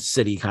its own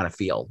city kind of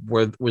feel.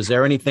 Was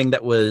there anything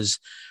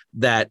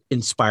that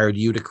inspired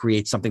you to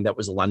create something that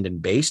was London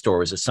based, or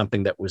was it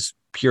something that was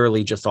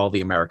purely just all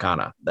the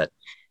Americana?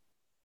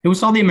 It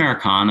was all the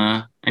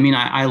Americana. I mean,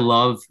 I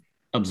love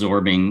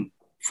absorbing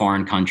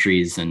foreign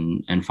countries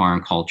and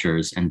foreign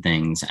cultures and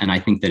things. And I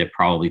think that it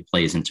probably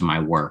plays into my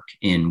work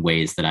in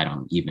ways that I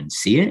don't even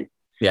see it.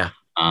 Yeah.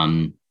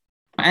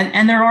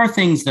 And there are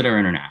things that are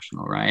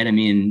international, right? I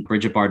mean,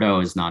 Brigitte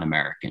Bardot is not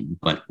American,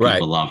 but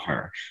people love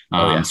her.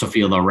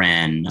 Sophia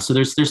Loren. So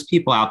there's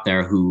people out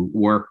there who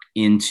work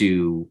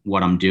into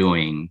what I'm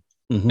doing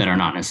that are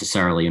not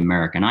necessarily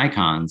American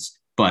icons,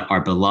 but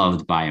are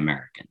beloved by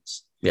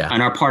Americans. Yeah.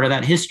 And are part of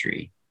that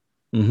history.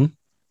 Mm-hmm.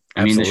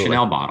 I mean, the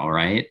Chanel bottle,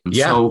 right? And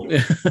so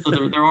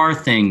there are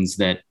things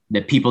that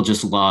people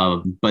just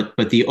love, but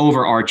the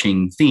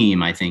overarching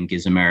theme, I think,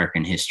 is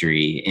American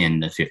history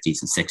in the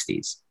 50s and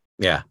 60s.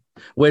 Yeah.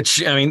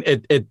 Which, I mean,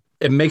 it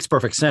makes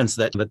perfect sense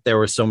that there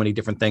were so many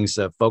different things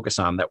to focus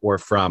on that were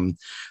from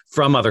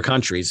other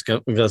countries,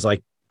 because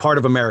like part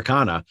of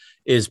Americana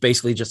is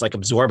basically just like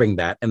absorbing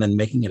that and then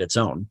making it its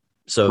own.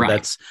 So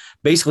that's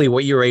basically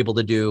what you're able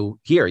to do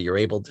here. You're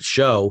able to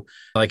show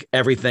like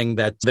everything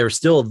that there's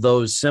still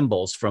those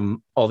symbols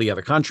from all the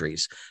other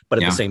countries,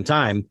 but at the same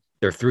time,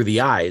 they're through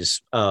the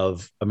eyes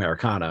of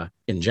Americana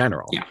in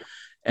general. Yeah.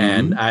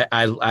 And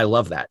I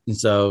love that. And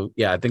so,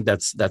 I think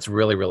that's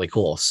really, really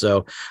cool.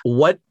 So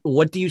what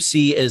do you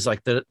see is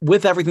like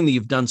with everything that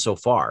you've done so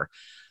far,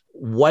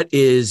 what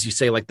is, you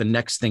say, like the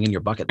next thing in your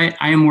bucket?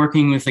 I am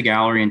working with a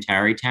gallery in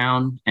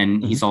Tarrytown,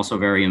 and he's also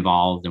very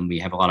involved, and we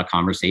have a lot of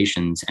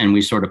conversations, and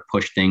we sort of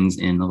push things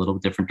in a little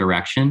different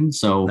direction.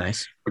 So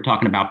we're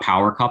talking about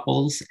power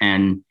couples,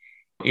 and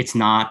it's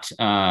not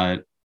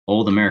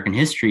old American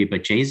history,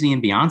 but Jay-Z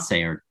and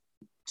Beyonce are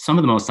some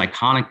of the most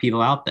iconic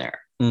people out there.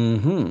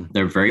 Mm-hmm.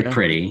 They're very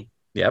pretty.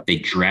 Yep. They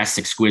dress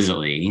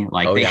exquisitely.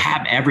 Like they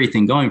have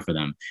everything going for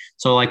them.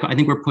 So like, I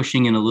think we're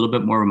pushing in a little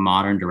bit more of a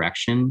modern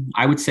direction.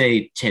 I would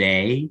say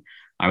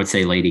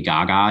Lady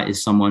Gaga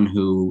is someone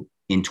who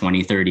in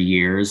 20, 30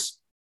 years,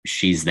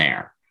 she's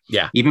there.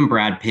 Yeah. Even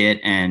Brad Pitt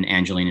and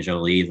Angelina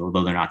Jolie,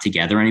 although they're not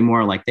together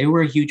anymore, like they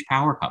were a huge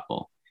power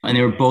couple and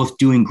they were both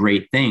doing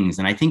great things.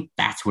 And I think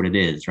that's what it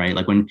is, right?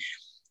 Like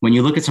when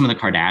you look at some of the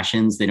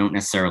Kardashians, they don't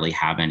necessarily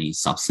have any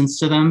substance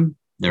to them.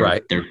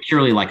 They're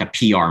purely like a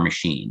PR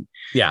machine.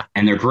 Yeah.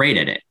 And they're great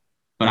at it,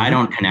 but I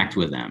don't connect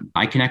with them.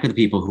 I connect with the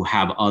people who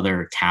have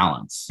other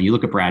talents. You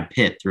look at Brad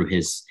Pitt through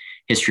his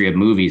history of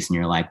movies and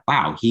you're like,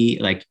 wow, he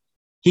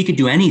could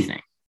do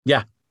anything.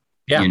 Yeah.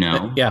 Yeah. You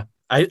know? Yeah.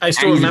 I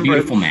still remember. He's a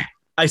beautiful man.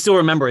 I still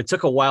remember it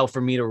took a while for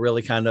me to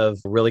really kind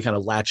of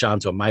latch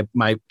onto him.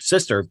 My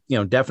sister,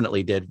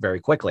 definitely did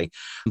very quickly,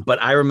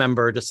 but I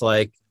remember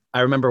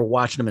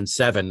watching him in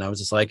Seven. And I was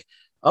just like,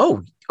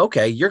 oh,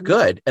 okay, you're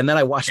good. And then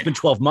I watched him in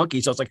 12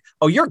 Monkeys. So I was like,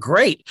 oh, you're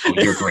great. Oh,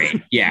 you're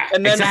great. Yeah.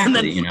 and then,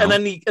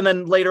 exactly, and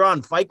then later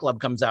on Fight Club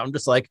comes out. I'm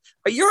just like,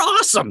 oh, you're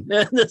awesome.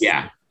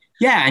 Yeah.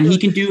 Yeah. And he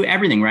can do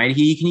everything, right?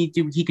 He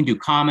can do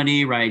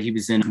comedy, right? He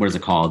was in, what is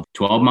it called?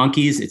 12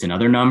 Monkeys. It's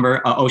another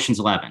number. Ocean's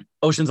 11.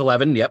 Ocean's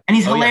 11. Yep. And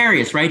he's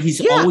hilarious, right?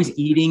 He's always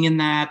eating in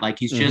that. Like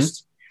he's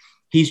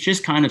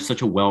just kind of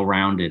such a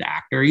well-rounded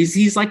actor.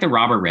 He's like the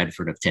Robert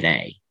Redford of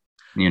today,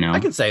 I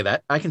can say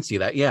that. I can see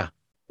that. Yeah.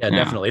 Yeah,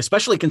 definitely.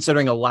 Especially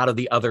considering a lot of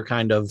the other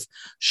kind of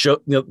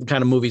kind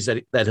of movies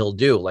that he'll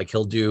do, like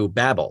he'll do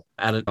Babel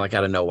out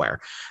of nowhere,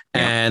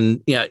 and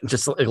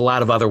just a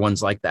lot of other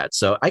ones like that.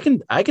 So I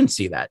can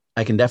see that.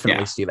 I can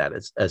definitely see that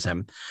as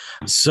him.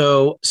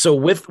 So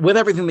with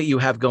everything that you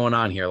have going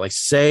on here, like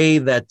say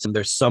that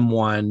there's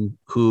someone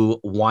who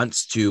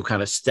wants to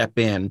kind of step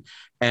in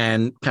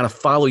and kind of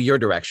follow your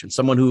direction,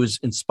 someone who's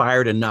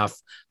inspired enough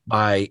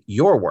by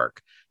your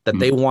work that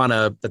they want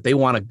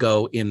to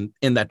go in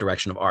that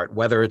direction of art,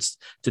 whether it's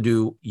to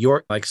do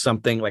like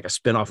something like a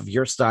spin-off of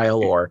your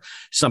style or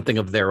something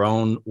of their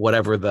own,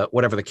 whatever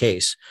the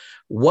case.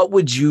 What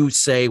would you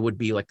say would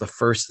be like the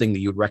first thing that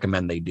you'd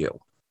recommend they do?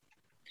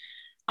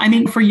 I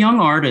mean, for young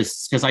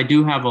artists, because I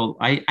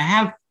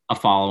have a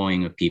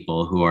following of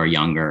people who are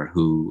younger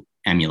who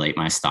emulate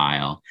my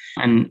style.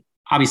 And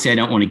obviously I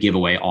don't want to give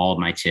away all of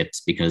my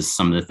tips because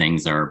some of the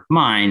things are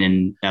mine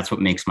and that's what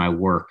makes my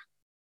work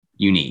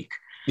unique.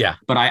 Yeah.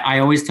 But I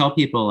always tell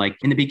people, like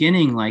in the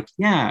beginning, like,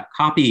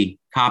 copy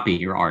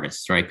your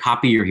artists, right?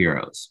 Copy your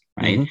heroes,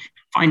 right? Mm-hmm.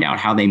 Find out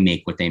how they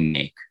make what they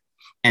make.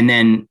 And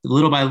then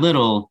little by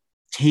little,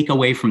 take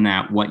away from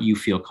that what you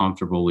feel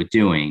comfortable with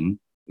doing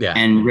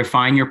and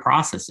refine your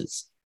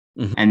processes.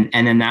 Mm-hmm.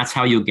 And then that's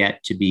how you'll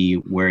get to be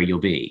where you'll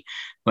be.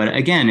 But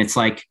again, it's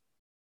like,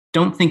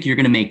 don't think you're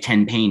going to make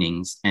 10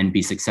 paintings and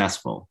be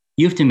successful.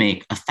 You have to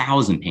make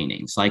 1,000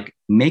 paintings, like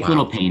make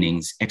little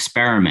paintings,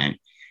 experiment.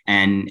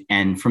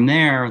 And from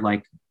there,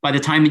 like by the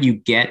time that you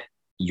get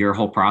your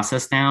whole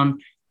process down,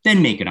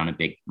 then make it on a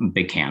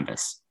big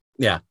canvas.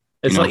 Yeah.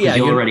 It's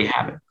you already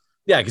have it.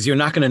 Yeah. Because you're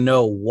not going to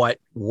know what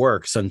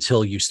works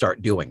until you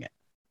start doing it.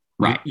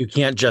 Right. You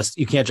can't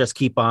just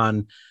keep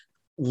on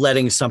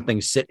letting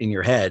something sit in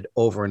your head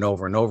over and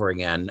over and over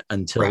again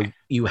until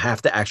you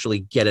have to actually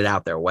get it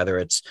out there, whether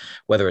it's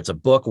a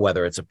book,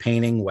 whether it's a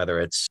painting, whether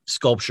it's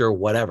sculpture,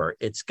 whatever.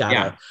 It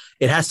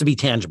has to be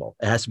tangible.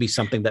 It has to be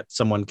something that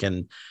someone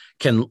can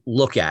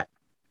look at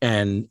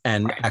and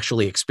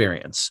actually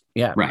experience.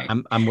 Yeah. Right.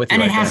 I'm with you.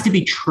 And it has to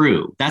be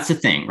true. That's the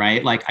thing,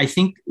 right? Like, I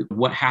think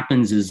what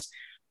happens is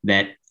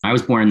that I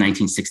was born in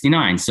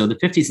 1969. So the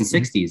 50s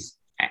and 60s,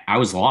 I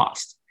was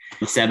lost.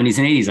 The 70s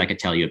and 80s, I could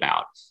tell you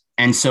about.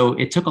 And so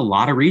it took a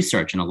lot of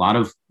research and a lot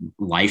of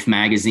Life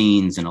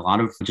magazines and a lot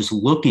of just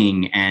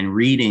looking and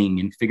reading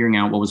and figuring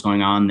out what was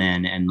going on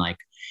then. And like,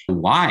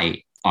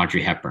 why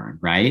Audrey Hepburn,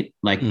 right?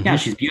 Like,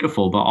 she's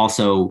beautiful, but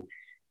also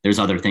there's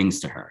other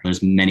things to her.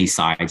 There's many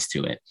sides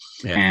to it.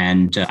 Yeah.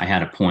 And I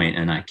had a point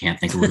and I can't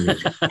think of what it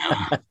is.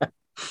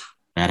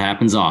 That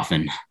happens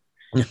often.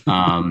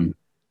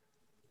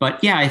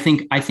 But yeah, I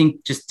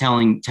think just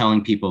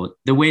telling people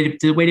the way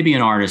to be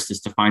an artist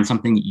is to find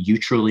something you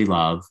truly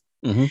love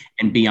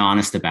and be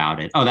honest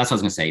about it. Oh, that's what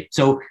I was going to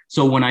say.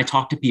 So when I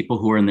talk to people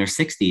who are in their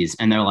 60s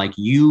and they're like,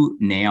 you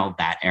nailed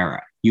that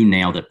era. You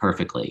nailed it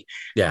perfectly.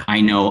 Yeah.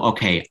 I know,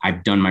 okay,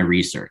 I've done my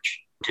research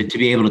to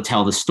be able to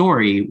tell the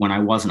story when I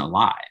wasn't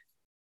alive.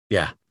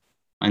 Yeah.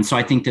 And so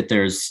I think that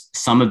there's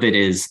some of it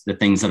is the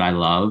things that I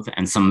love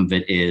and some of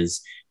it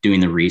is doing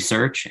the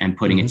research and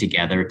putting it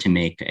together to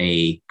make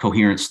a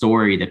coherent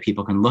story that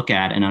people can look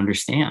at and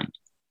understand.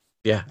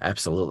 Yeah,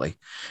 absolutely.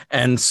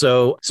 And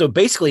so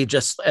basically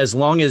just as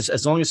long as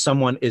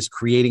someone is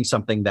creating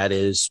something that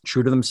is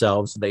true to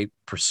themselves, they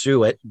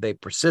pursue it, they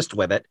persist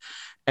with it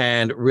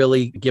and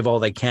really give all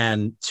they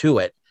can to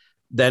it,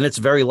 then it's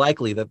very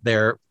likely that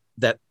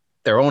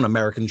their own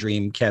American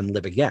dream can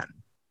live again.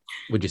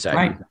 Would you say?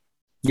 Right.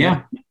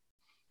 Yeah.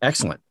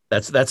 Excellent.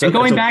 That's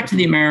going back to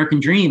the American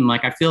dream.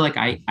 Like, I feel like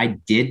I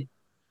did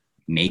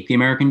make the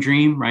American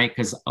dream, right?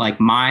 Because like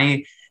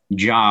my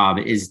job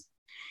is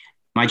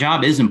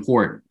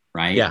important,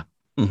 right? Yeah.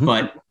 Mm-hmm.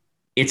 But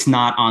it's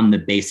not on the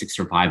basic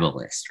survival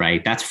list,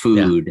 right? That's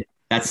food,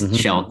 that's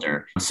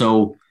shelter.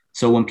 So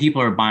when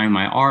people are buying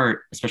my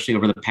art, especially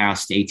over the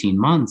past 18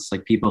 months,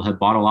 like people have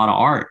bought a lot of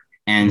art.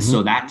 And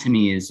so that to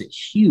me is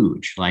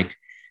huge. Like,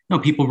 no,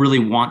 people really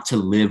want to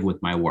live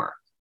with my work.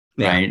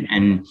 Right.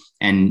 And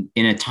in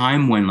a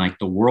time when like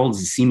the world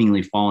is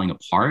seemingly falling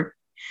apart,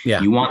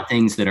 you want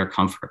things that are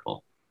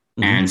comfortable.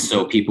 And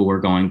so people were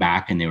going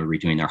back and they were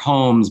redoing their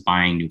homes,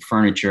 buying new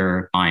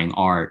furniture, buying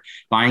art,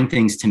 buying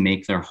things to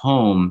make their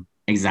home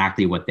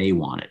exactly what they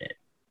wanted it.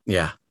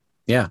 Yeah.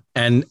 Yeah.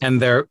 And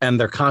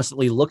they're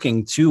constantly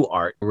looking to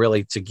art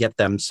really to get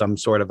them some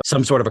sort of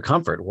a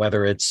comfort,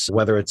 whether it's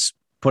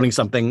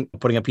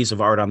putting a piece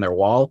of art on their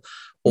wall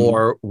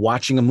or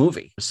watching a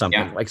movie,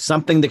 like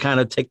something to kind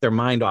of take their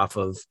mind off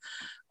of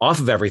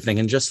everything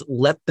and just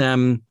let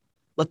them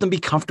be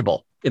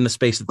comfortable in the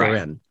space that they're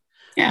in.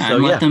 Yeah. So,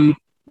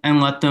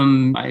 let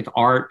them like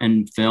art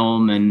and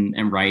film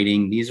and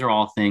writing. These are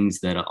all things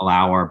that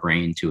allow our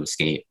brain to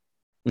escape.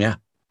 Yeah.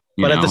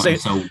 But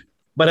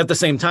at the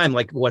same time,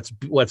 like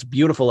what's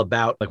beautiful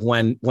about like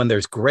when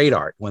there's great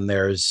art, when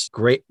there's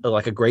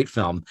a great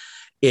film,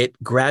 it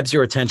grabs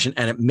your attention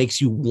and it makes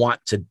you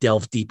want to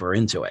delve deeper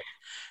into it.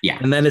 Yeah.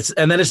 And then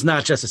it's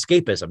not just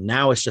escapism.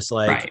 Now it's just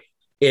like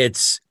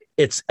it's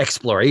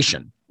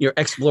exploration. You're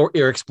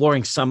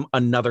exploring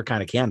another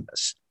kind of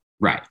canvas.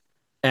 Right.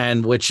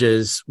 And which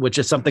is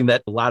something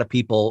that a lot of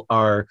people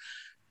are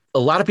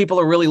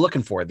really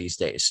looking for these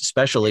days,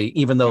 especially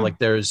even though like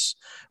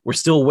we're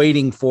still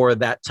waiting for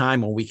that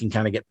time when we can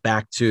kind of get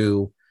back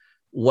to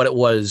what it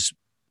was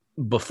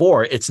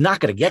before. It's not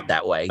going to get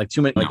that way. Like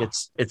too many, like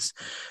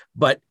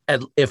but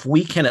if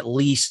we can at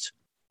least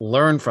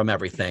learn from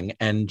everything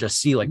and just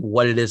see like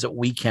what it is that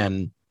we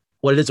can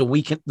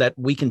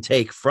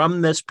take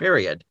from this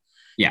period.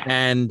 Yeah.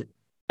 And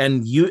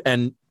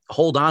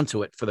hold on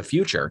to it for the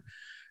future,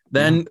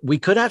 then we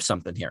could have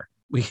something here.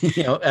 We,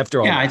 after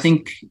all. Yeah. I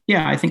think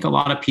a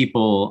lot of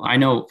people, I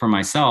know for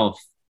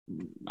myself,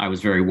 I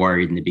was very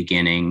worried in the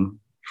beginning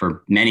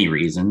for many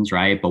reasons.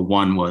 Right. But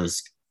one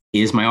was,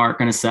 is my art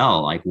going to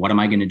sell? Like, what am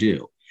I going to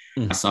do?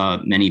 I saw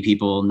many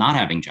people not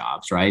having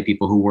jobs, right?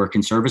 People who work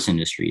in service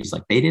industries,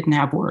 like they didn't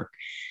have work.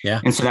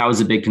 Yeah. And so that was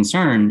a big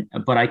concern.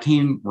 But I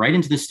came right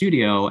into the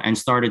studio and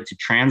started to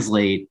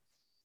translate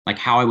like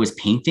how I was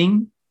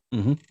painting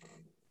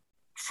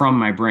from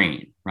my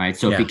brain, right?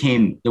 So it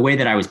became, the way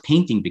that I was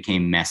painting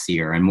became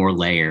messier and more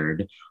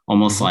layered,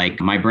 almost like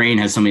my brain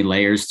has so many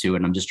layers to it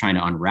and I'm just trying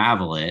to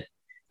unravel it.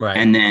 Right.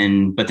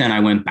 But then I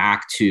went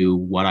back to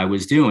what I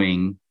was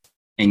doing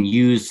and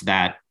used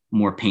that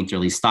more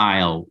painterly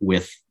style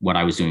with what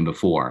I was doing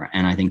before.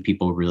 And I think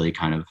people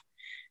responded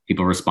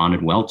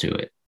well to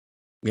it.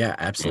 Yeah,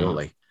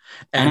 absolutely.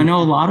 And I know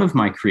a lot of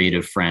my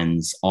creative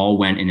friends all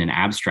went in an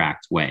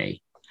abstract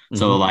way.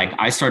 So like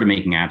I started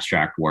making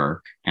abstract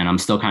work and I'm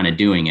still kind of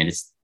doing it.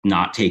 It's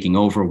not taking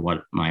over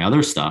what my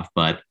other stuff,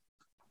 but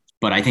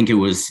I think it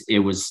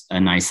was a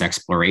nice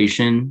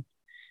exploration.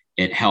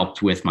 It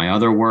helped with my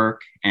other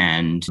work.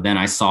 And then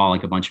I saw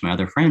like a bunch of my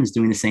other friends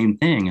doing the same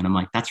thing. And I'm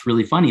like, that's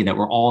really funny that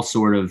we're all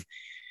sort of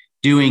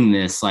doing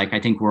this. Like, I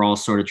think we're all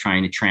sort of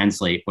trying to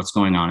translate what's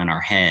going on in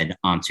our head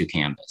onto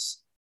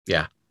canvas.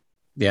 Yeah.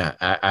 Yeah.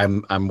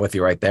 I'm with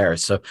you right there.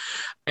 So,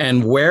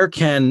 and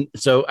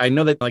so I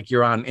know that like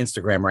you're on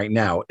Instagram right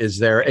now. Is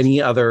there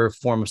any other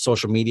form of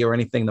social media or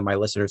anything that my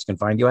listeners can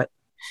find you at?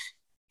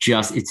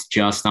 It's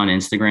just on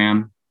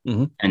Instagram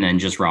and then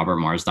just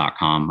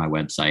robertmars.com, my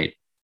website.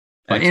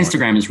 But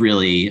Instagram is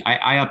really,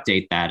 I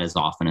update that as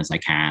often as I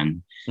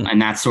can.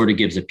 And that sort of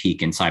gives a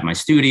peek inside my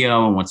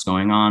studio and what's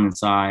going on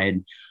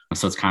inside.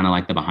 So it's kind of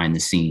like the behind the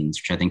scenes,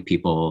 which I think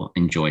people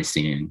enjoy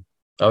seeing.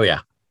 Oh,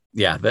 yeah.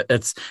 Yeah,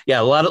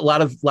 a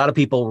lot of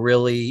people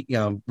really,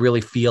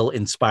 really feel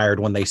inspired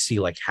when they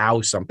see like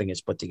how something is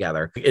put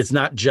together. It's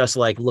not just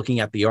like looking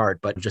at the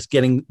art, but just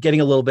getting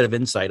a little bit of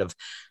insight of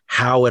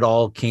how it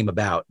all came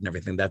about and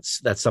everything.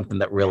 That's something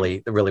that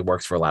really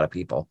works for a lot of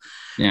people.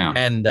 Yeah.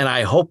 And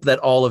I hope that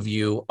all of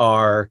you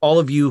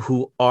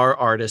who are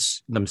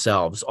artists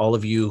themselves, all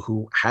of you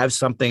who have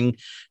something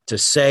to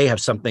say,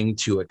 have something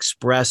to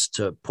express,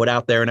 to put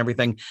out there and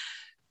everything,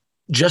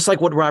 just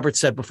like what Robert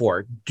said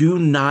before, do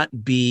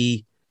not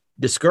be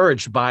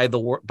discouraged by the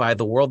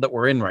world that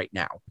we're in right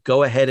now.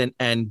 Go ahead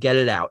and get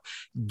it out.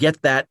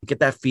 Get that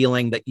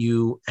feeling that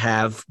you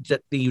have,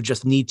 that you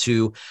just need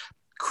to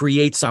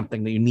create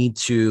something, that you need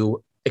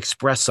to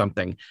express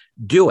something.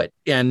 Do it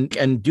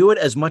and do it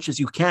as much as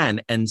you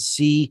can and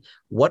see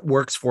what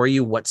works for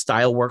you, what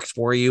style works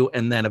for you,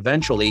 and then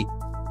eventually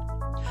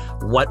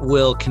what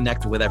will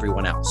connect with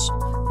everyone else.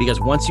 Because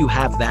once you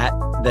have that,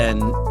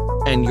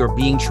 and you're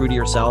being true to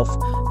yourself,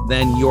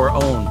 then your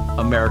own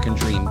American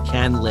dream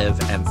can live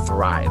and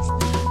thrive.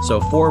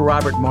 So for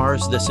Robert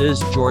Mars, this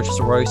is George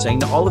Sirois saying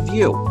to all of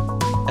you,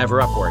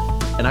 ever upward,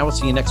 and I will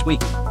see you next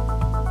week.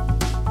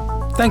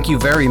 Thank you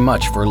very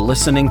much for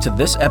listening to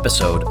this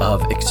episode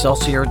of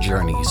Excelsior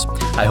Journeys.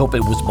 I hope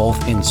it was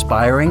both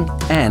inspiring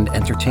and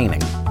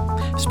entertaining.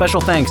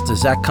 Special thanks to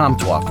Zach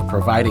Comtois for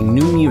providing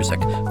new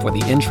music for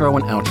the intro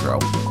and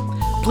outro.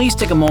 please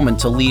take a moment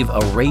to leave a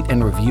rate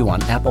and review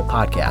on Apple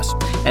Podcasts.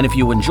 And if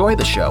you enjoy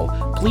the show,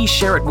 please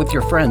share it with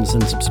your friends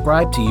and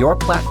subscribe to your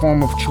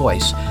platform of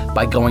choice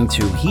by going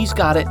to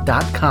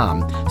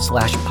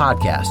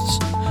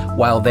he'sgotit.com/podcasts.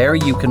 While there,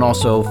 you can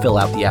also fill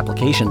out the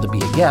application to be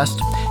a guest,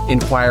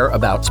 inquire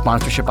about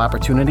sponsorship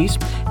opportunities,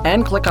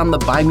 and click on the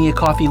Buy Me a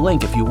Coffee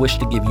link if you wish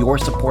to give your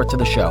support to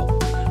the show.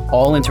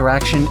 All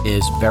interaction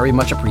is very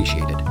much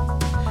appreciated.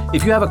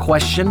 If you have a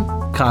question,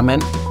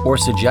 comment, or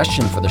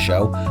suggestion for the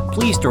show,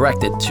 please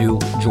direct it to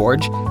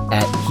George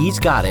at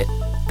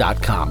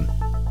he'sgotit.com.